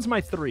 That one's my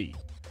 3.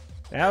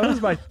 That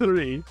was my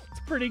 3. It's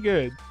pretty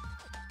good.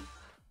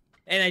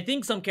 And I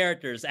think some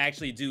characters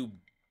actually do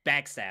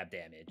backstab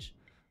damage.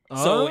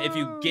 So if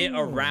you get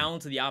around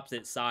to the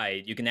opposite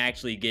side, you can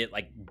actually get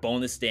like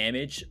bonus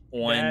damage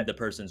on the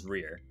person's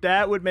rear.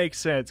 That would make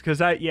sense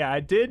because I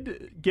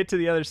did get to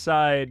the other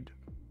side,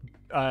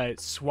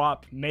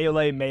 swap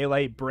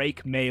melee,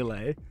 break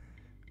melee,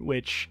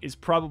 which is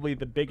probably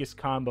the biggest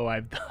combo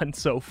I've done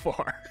so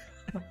far.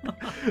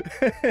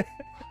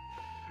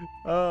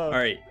 All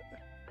right.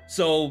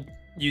 So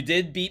you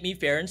did beat me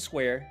fair and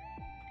square.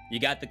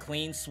 You got the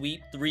clean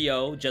sweep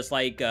 3-0, just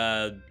like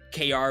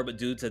KR would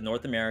do to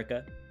North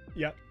America.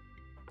 Yep.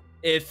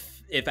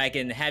 If I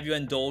can have you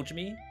indulge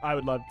me, I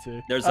would love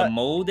to. There's a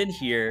mode in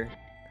here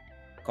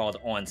called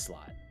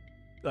Onslaught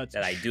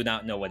that I do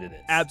not know what it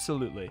is.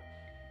 Absolutely.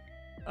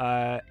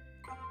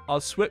 I'll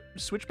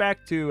switch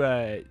back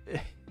to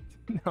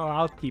no,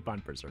 I'll keep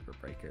on Berserker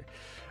Breaker.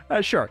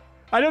 Sure.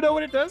 I don't know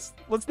what it does.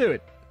 Let's do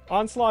it.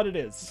 Onslaught it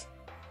is.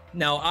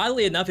 Now,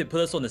 oddly enough, it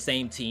put us on the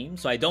same team,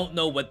 so I don't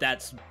know what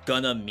that's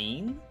gonna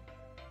mean.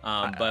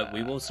 But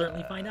we will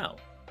certainly find out.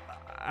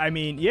 I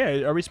mean, yeah,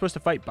 are we supposed to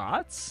fight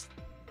bots?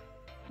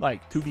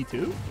 Like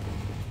 2v2?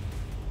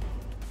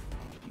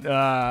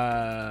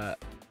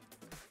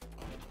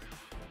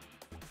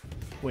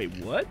 Wait,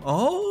 what?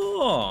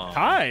 Oh.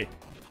 Hi.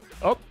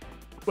 Oh,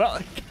 well,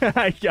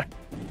 I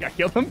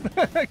killed him.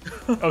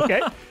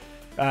 Okay.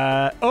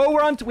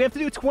 Oh, we have to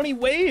do 20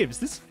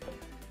 waves.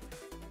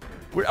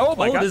 Oh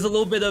my God. There's a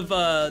little bit of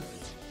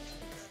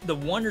the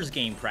Wonders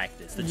game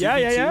practice. The 2v2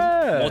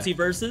 yeah.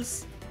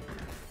 multiverses.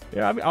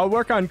 Yeah, I'll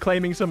work on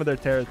claiming some of their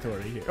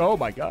territory here. Oh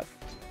my God.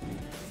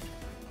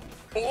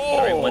 Oh.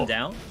 All right, 1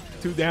 down.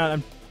 2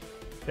 down.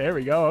 There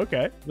we go.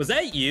 Okay. Was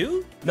that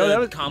you? No, that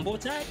was combo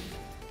attack.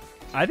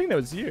 I think that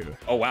was you.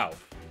 Oh wow.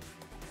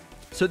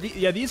 So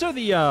these are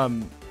the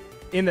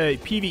in the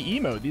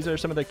PvE mode. These are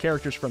some of the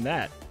characters from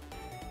that.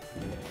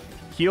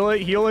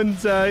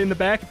 Healing's in the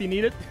back if you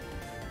need it.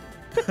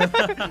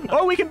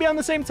 Oh, we can be on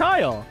the same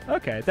tile.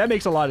 Okay, that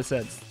makes a lot of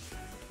sense.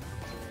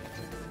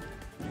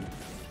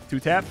 2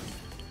 tap.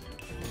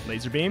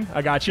 Laser beam.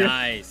 I got you.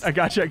 Nice. I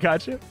got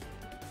you.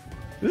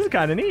 This is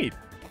kind of neat.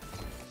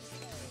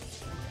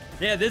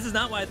 Yeah, this is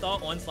not what I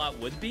thought Onslaught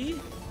would be.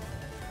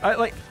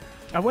 I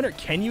wonder,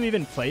 can you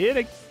even play it?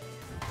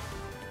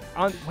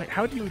 Wait,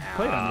 how do you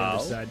play it on the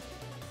other side?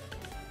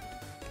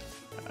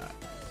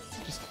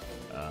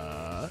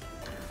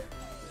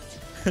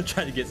 I'm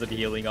trying to get some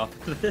healing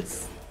off of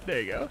this.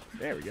 There you go.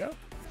 There we go.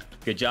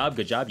 Good job.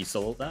 You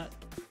soloed that.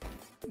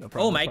 No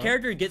problem. Oh, my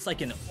character gets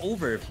like an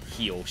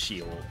overheal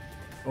shield.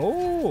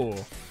 Oh.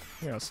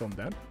 Yeah, I'll slow him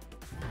down.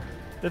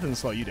 That doesn't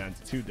slow you down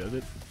to 2, does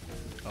it?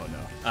 Oh,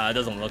 no. It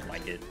doesn't look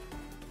like it.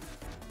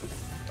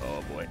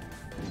 Oh, boy.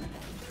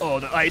 Oh,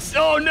 the ice.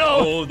 Oh, no.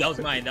 Oh, that was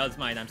mine.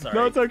 I'm sorry.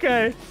 No, it's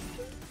okay.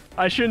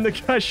 I shouldn't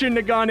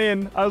have gone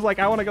in. I was like,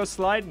 I want to go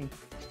sliding.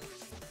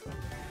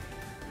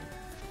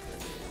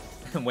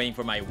 I'm waiting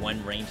for my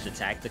 1 ranged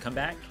attack to come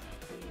back.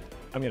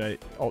 I'm going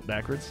to ult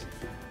backwards.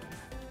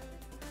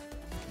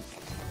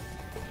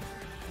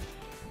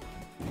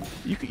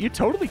 You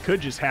totally could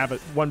just have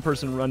one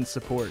person run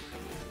support.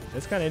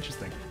 That's kind of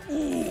interesting.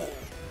 Ooh.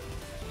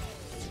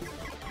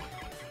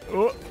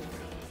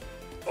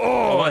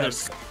 Oh,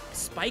 there's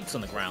spikes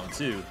on the ground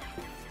too.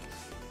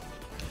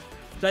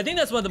 So I think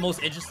that's one of the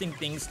most interesting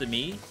things to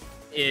me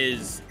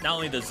is not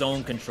only the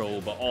zone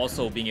control, but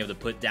also being able to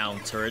put down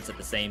turrets at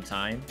the same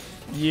time.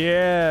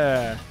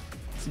 Yeah.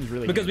 Seems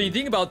really because neat. when you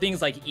think about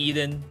things like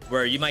Eden,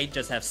 where you might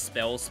just have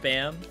spell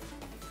spam,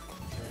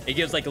 it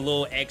gives like a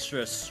little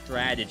extra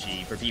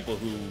strategy for people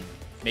who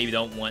maybe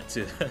don't want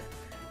to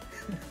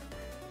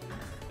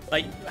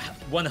like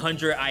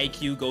 100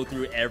 IQ go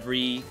through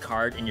every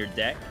card in your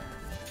deck.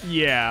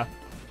 Yeah.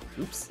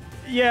 Oops.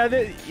 Yeah,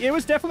 it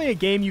was definitely a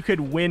game you could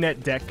win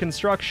at deck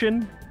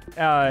construction.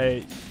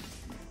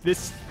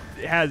 This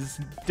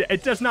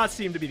it does not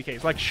seem to be the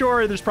case. Like,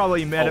 sure, there's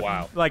probably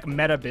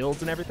meta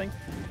builds and everything.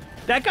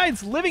 That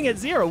guy's living at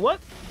 0.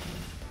 What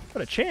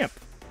a champ.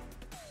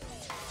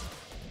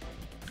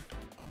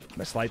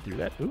 Can I slide through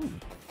that? Ooh.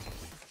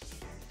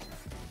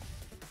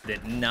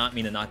 Did not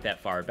mean to knock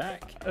that far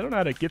back. I don't know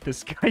how to get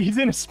this guy. He's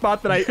in a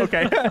spot that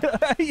okay.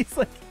 He's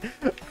like,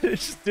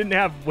 just didn't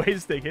have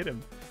ways to hit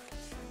him.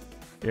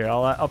 Here,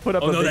 I'll put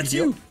up. Oh no, that's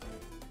you.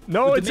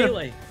 No, it's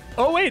melee.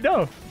 Oh wait,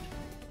 no.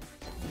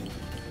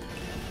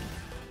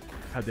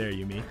 How dare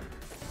you, me?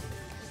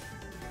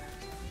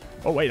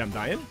 Oh wait, I'm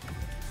dying.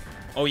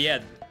 Oh yeah.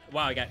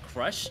 Wow, I got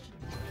crushed.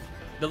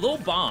 The little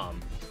bomb.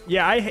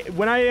 Yeah,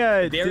 when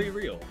I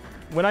real.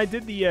 When I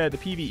did the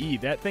PvE,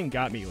 that thing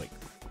got me like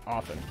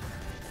often.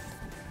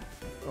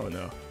 Oh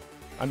no,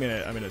 I'm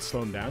gonna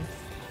slow him down.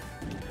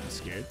 I'm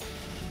scared.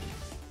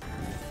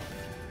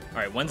 All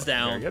right, one's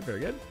down. Very good, very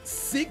good.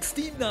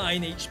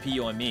 69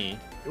 HP on me.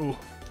 Ooh,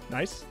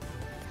 nice.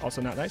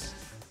 Also not nice.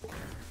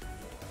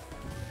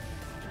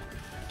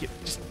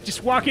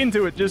 Just walk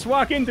into it. Just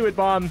walk into it,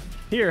 bomb.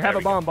 Here, have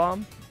a bomb.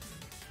 All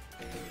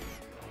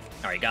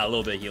right, got a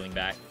little bit of healing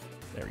back.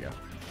 There we go.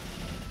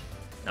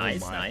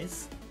 Nice,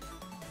 nice.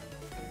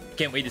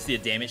 Can't wait to see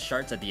the damage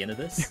charts at the end of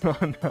this. Oh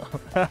no.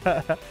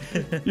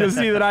 You'll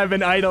see that I've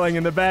been idling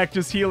in the back,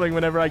 just healing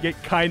whenever I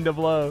get kind of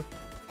low.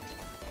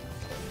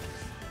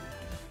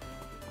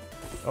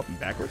 Oh, I'm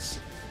backwards.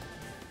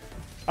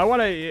 I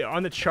want to,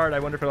 on the chart, I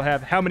wonder if it'll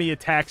have how many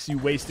attacks you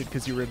wasted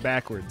because you were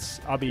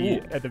backwards. I'll be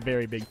at the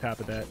very big top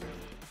of that.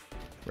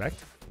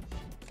 Wrecked.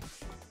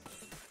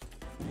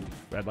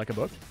 Read like a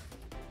book.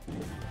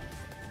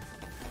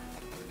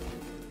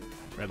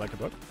 Read like a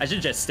book. I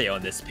should just stay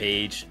on this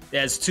page. It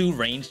has 2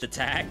 ranged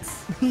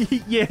attacks.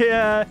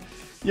 Yeah.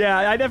 Yeah,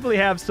 I definitely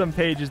have some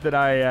pages that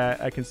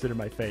I consider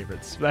my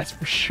favorites. That's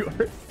for sure.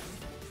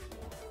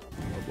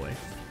 Oh boy.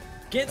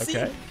 Can't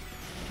see.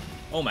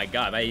 Oh my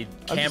god, my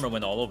camera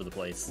went all over the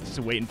place. Just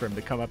waiting for him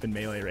to come up in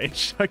melee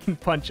range so I can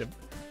punch him.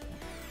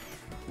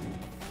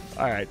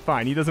 Alright,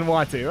 fine. He doesn't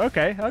want to.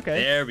 Okay, okay.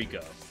 There we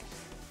go.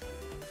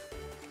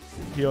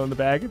 Heal in the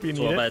bag if you need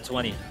 12 it. out of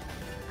 20.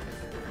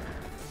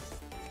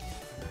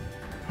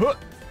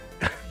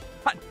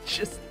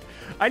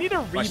 I need to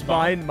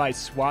rebind my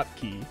swap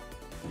key.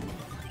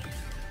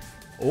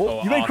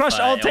 Oh, you've been crushed.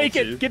 I'll take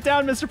it. Get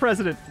down, Mr.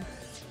 President.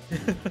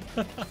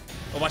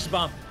 Oh, watch the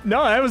bomb.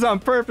 No, that was on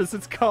purpose.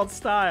 It's called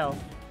style.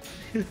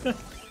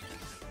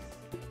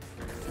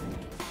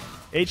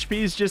 HP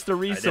is just a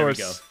resource. Right,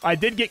 there we go. I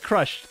did get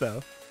crushed,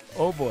 though.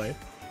 Oh, boy.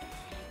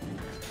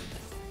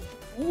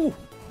 Ooh.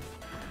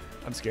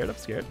 I'm scared. I'm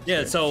scared.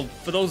 Yeah, so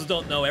for those who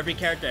don't know, every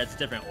character has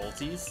different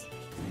ultis.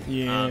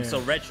 Yeah. So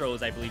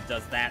Retro's, I believe,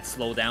 does that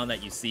slowdown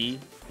that you see.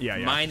 Yeah.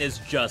 Mine is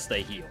just a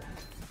heal.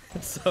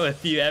 So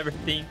if you ever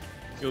think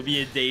you'll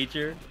be in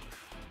danger,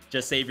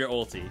 just save your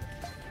ulti.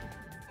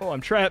 Oh,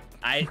 I'm trapped.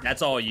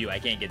 That's all you. I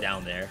can't get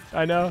down there.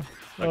 I know.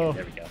 Okay, oh.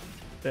 there we go.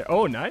 There.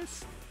 Oh,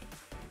 nice.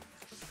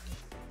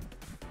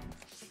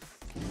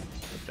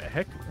 What the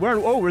heck?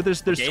 Where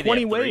there's Okay,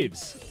 20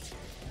 waves.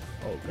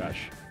 Oh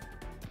gosh.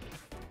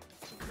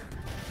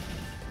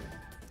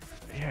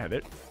 Yeah,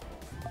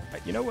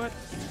 you know what?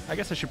 I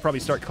guess I should probably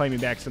start claiming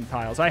back some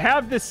tiles. I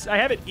have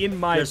it in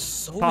my There's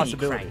so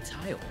possibility. many cracked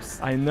tiles.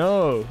 I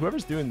know.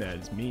 Whoever's doing that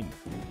is mean.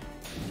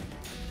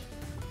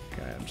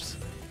 Okay, I'm just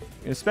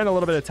gonna spend a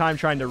little bit of time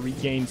trying to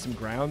regain some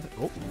ground.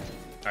 Oh. All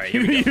right,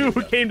 here we go.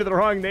 You came to the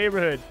wrong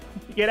neighborhood.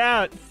 Get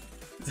out.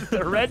 It's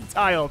the red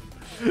tile.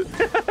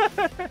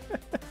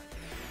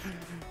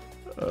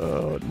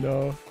 Oh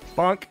no.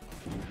 Bonk.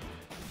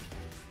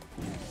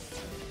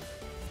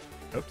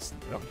 Oops.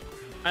 No.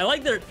 I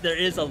like there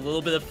is a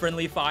little bit of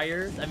friendly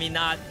fire. I mean,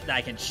 not that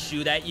I can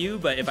shoot at you,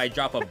 but if I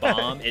drop a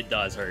bomb, it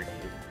does hurt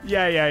you.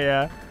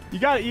 Yeah.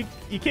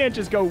 You can't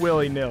just go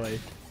willy-nilly.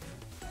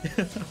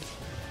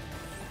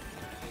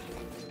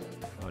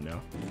 Oh no.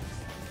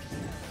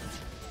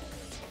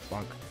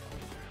 Bonk.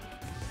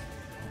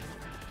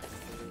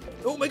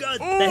 Oh my god,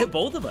 Ooh. that hit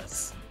both of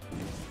us.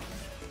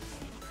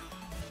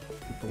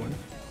 For one.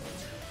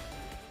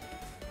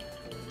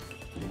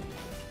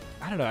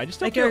 I don't know. I just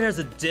That don't character has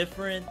a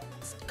different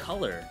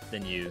color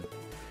than you.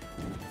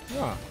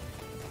 Huh.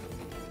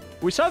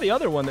 We saw the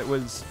other one that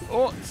was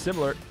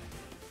similar.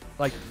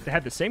 Like they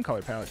had the same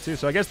color palette too.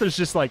 So I guess there's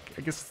just like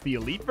it's the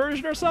elite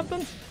version or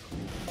something.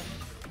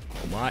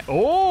 Oh my!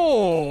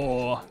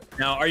 Oh!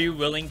 Now, are you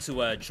willing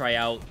to try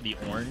out the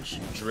orange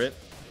drip,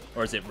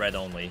 or is it red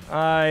only?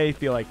 I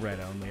feel like red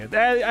only.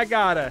 I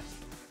gotta.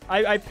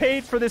 I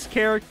paid for this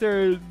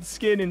character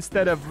skin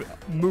instead of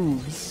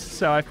moves,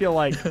 so I feel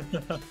like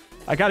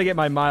I gotta get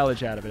my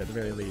mileage out of it at the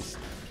very least.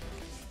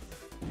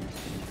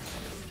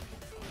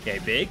 Okay,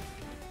 big.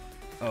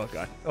 Oh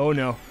god. Oh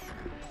no.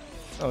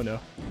 Oh no.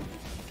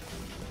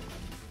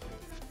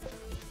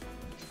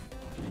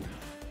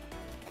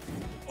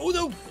 Oh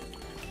no!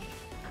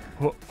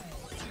 Oh.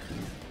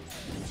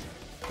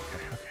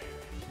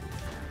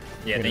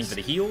 Yeah, thanks for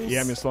the heals. Yeah,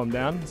 I'm gonna slow him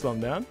down. Slow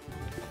him down.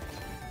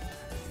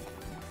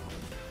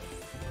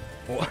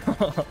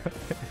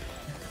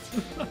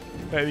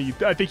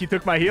 I think you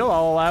took my heal.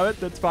 I'll allow it.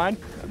 That's fine.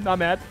 I'm not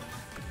mad.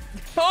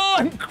 Oh,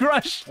 I'm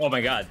crushed. Oh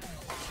my god.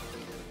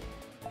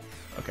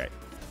 Okay.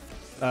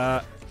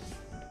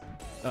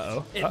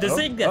 Uh-oh. The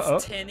thing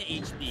that's 10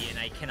 HP and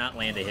I cannot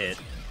land a hit.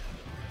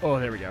 Oh,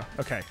 there we go.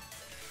 Okay.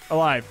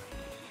 Alive.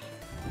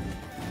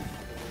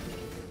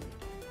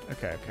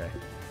 Okay.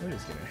 We're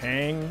just gonna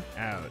hang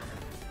out.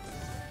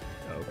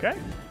 Okay.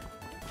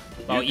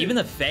 Well, even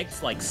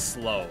effects like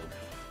slow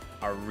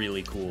are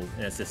really cool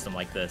in a system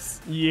like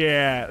this.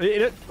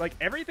 Yeah, like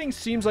everything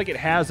seems like it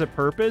has a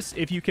purpose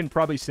if you can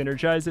probably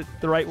synergize it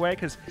the right way.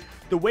 Because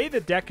the way the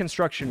deck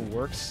construction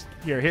works,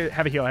 here,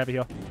 have a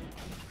heal.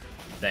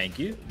 Thank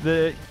you.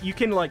 You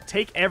can like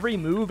take every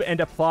move and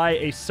apply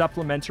a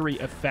supplementary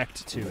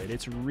effect to it.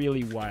 It's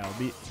really wild.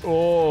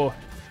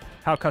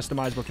 How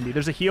customizable it can be.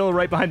 There's a heal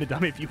right behind the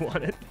dummy if you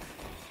want it.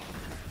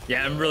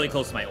 Yeah, I'm really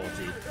close to my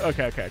ulti.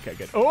 Okay,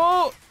 good.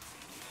 Oh!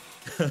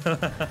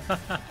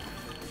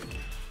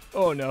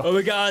 Oh no. Oh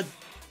my god.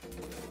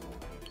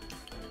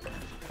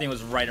 Thing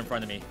was right in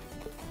front of me.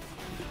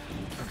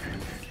 Okay.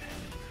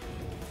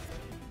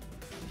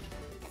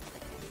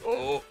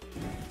 Oh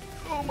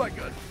my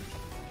god.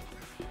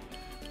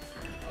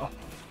 Oh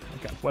my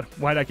god.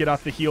 Why'd I get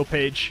off the heal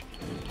page?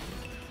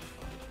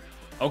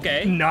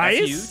 Okay. Nice.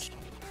 That's huge.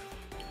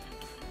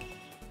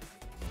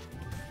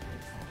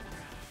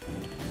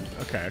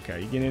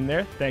 Okay. You get in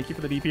there. Thank you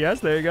for the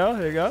DPS. There you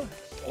go.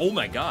 Oh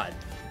my god.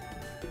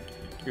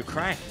 You're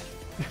cracked.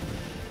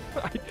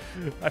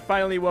 I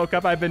finally woke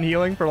up. I've been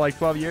healing for like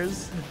 12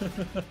 years.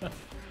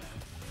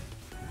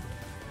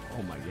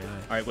 Oh my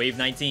god. All right, wave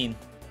 19.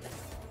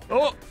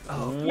 Oh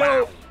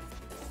wow.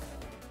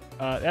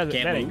 That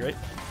ain't great.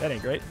 That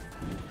ain't great.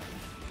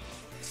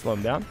 Slow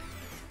him down.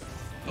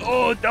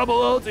 Oh, double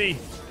ulti.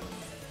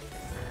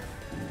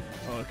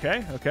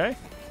 Okay.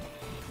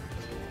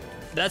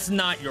 That's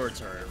not your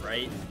turn,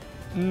 right?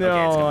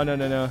 No, okay,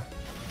 no.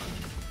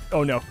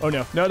 Oh no.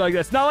 Not like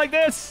this. Not like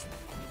this.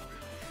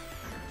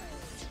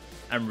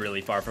 I'm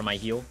really far from my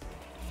heal.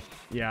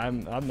 Yeah,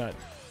 I'm not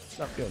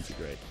feeling too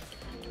great.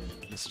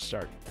 Let's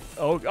start.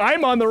 Oh,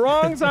 I'm on the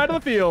wrong side of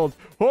the field.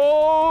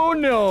 Oh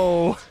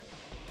no.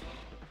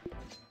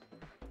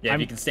 Yeah,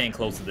 if you can stand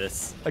close to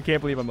this. I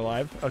can't believe I'm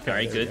alive. Okay. All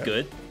right,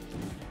 good.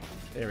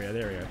 There we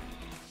are.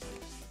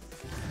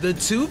 The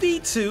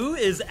 2v2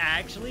 is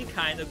actually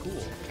kind of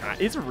cool.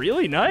 It's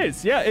really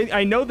nice. Yeah,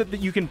 I know that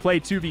you can play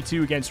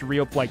 2v2 against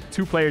real, like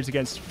 2 players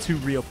against 2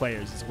 real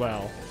players as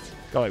well.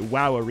 Got like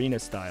WoW arena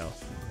style.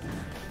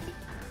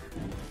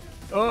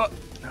 Oh,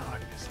 no,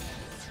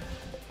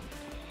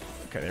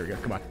 okay, there we go.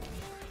 Come on.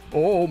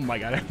 Oh my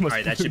god. All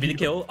right, that should be the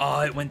kill. Oh,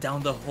 it went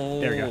down the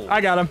hole. There we go.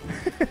 I got him.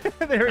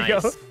 There we go.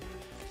 All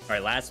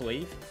right, last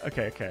wave.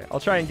 Okay. I'll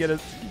try and get a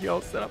heal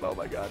set up. Oh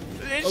my god.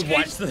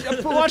 Watch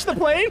the watch the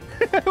plane.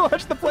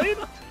 Watch the plane.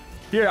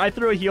 Here, I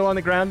threw a heal on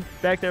the ground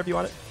back there if you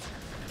want it.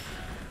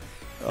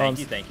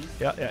 Thank you.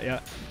 Yeah.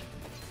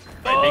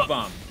 All right, big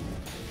bomb.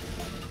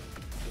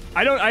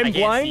 I'm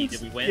blind. See.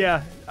 Did we win?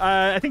 Yeah,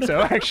 I think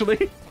so,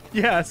 actually.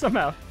 Yeah,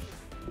 somehow.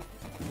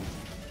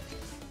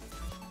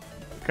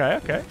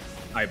 Okay.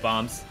 All right,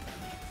 bombs.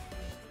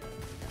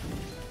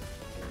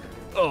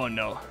 Oh,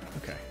 no.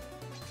 Okay.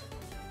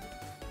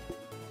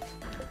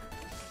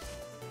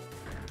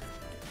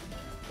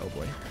 Oh,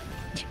 boy.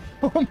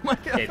 Oh, my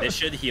God. Okay, this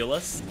should heal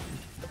us.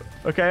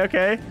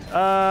 Okay.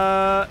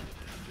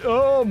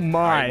 Oh,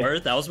 my. All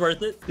right, that was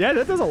worth it. Yeah,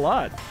 that does a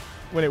lot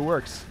when it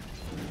works.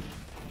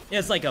 Yeah,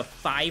 it's like a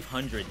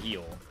 500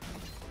 heal.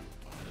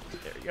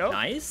 There you go.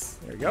 Nice.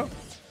 There you go.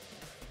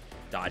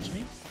 Dodge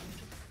me.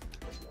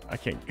 I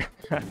can't.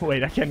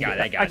 Wait, I can't.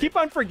 I keep it.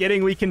 on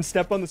forgetting we can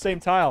step on the same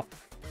tile.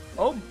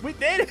 Oh, we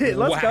did it!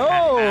 Let's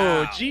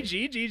go!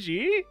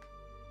 GG.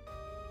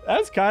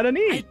 That's kind of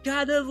neat. I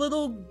got a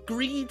little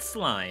green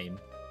slime.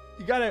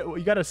 You got a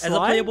slime? As a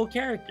playable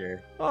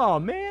character. Oh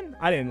man,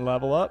 I didn't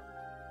level up.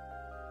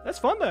 That's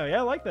fun though. Yeah,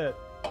 I like that.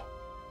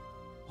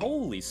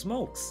 Holy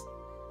smokes.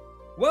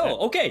 Well,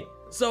 okay.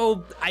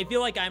 So I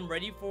feel like I'm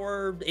ready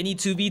for any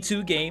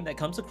 2v2 game that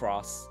comes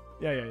across.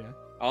 Yeah.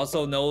 I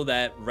also know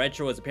that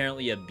Retro is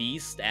apparently a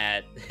beast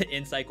at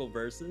EndCycle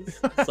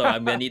versus, so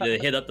I'm gonna need to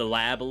hit up the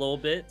lab a little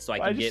bit so I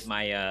can get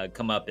my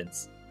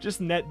comeuppance.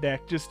 Just net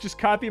deck. Just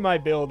copy my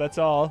build. That's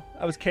all.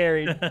 I was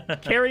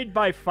carried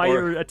by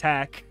fire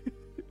attack,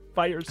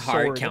 fire sword.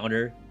 Hard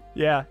counter.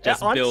 Yeah.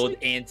 Just honestly, build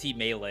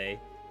anti-melee.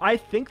 I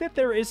think that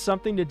there is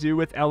something to do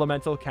with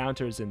elemental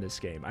counters in this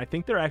game. I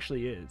think there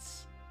actually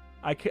is.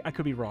 I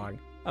could be wrong.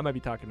 I might be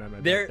talking about my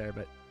butt there,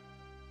 but.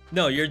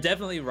 No, you're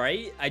definitely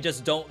right. I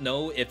just don't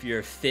know if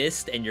your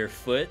fist and your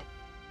foot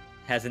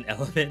has an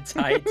element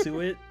tied to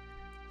it.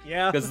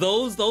 Yeah. Because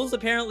those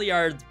apparently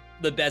are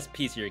the best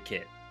piece of your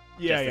kit.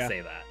 Yeah, just to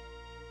say that.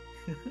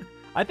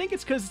 I think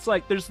it's because it's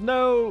like there's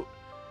no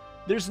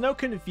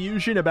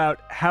confusion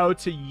about how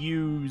to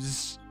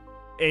use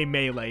a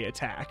melee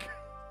attack.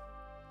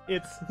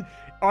 It's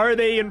are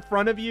they in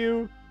front of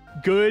you?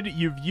 Good,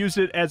 you've used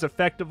it as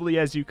effectively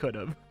as you could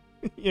have.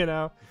 You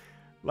know?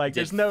 Like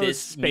there's no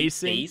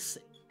spacing. Face?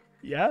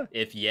 Yeah.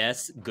 If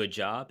yes, good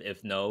job.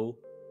 If no,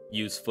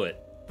 use foot.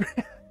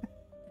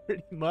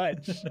 Pretty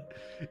much.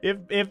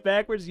 if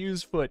backwards,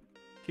 use foot.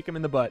 Kick him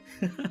in the butt.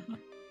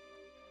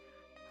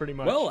 Pretty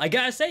much. Well, I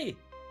gotta say,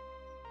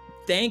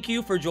 thank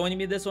you for joining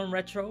me this one,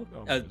 Retro.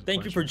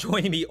 Thank you for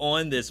joining me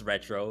on this,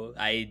 Retro.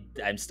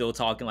 I'm still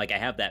talking like I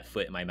have that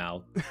foot in my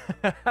mouth.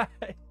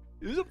 It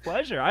was a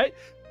pleasure.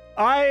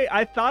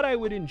 I thought I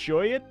would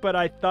enjoy it, but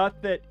I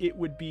thought that it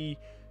would be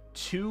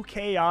too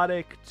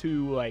chaotic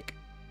to like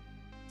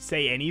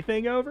say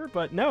anything over.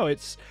 But no,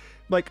 it's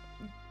like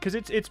because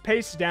it's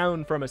paced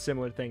down from a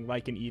similar thing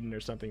like in Eden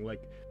or something,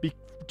 like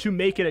to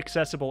make it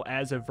accessible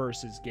as a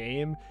versus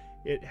game.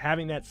 It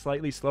having that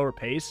slightly slower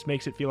pace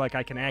makes it feel like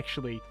I can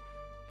actually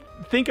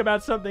think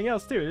about something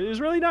else too. It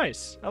was really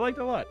nice. I liked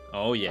it a lot.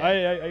 Oh yeah,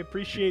 I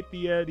appreciate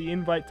the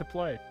invite to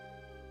play.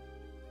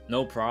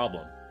 No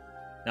problem.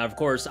 Now, of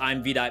course,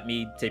 I'm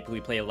VeeDotMe.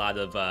 Typically play a lot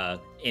of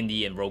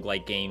indie and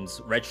roguelike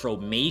games.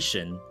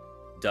 Retromation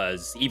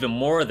does even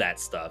more of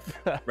that stuff.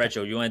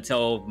 Retro, you want to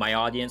tell my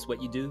audience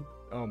what you do?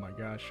 Oh my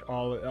gosh,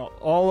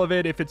 all of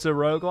it. If it's a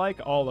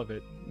roguelike, all of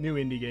it. New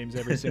indie games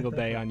every single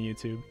day on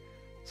YouTube.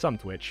 Some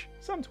Twitch,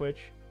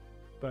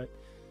 but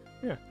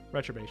yeah,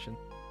 Retromation.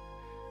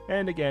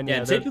 And again,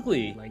 yeah,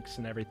 typically links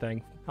and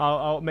everything.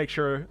 I'll make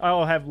sure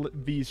I'll have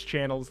V's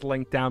channels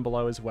linked down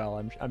below as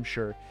well. I'm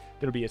sure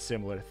there'll be a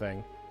similar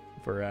thing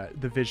for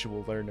the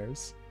visual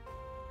learners.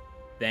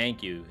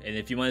 Thank you. And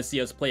if you want to see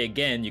us play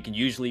again, you can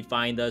usually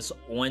find us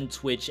on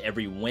Twitch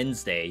every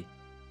Wednesday,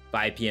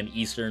 5 p.m.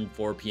 Eastern,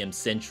 4 p.m.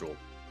 Central,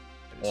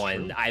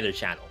 on either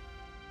channel.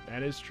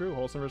 That is true.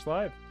 Wholesome vs.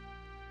 Live.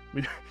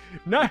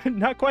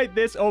 Not quite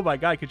this. Oh my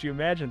god, could you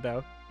imagine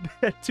though?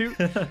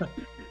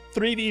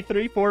 3v3,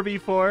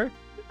 4v4.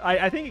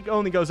 I think it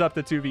only goes up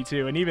to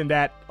 2v2, and even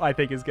that I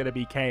think is gonna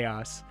be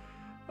chaos.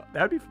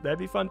 That'd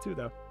be fun too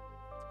though.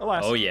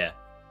 Alas. Oh yeah.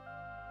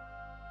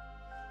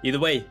 Either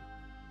way,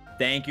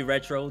 thank you,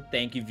 Retro.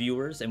 Thank you,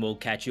 viewers, and we'll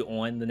catch you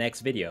on the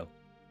next video.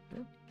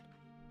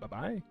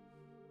 Bye-bye.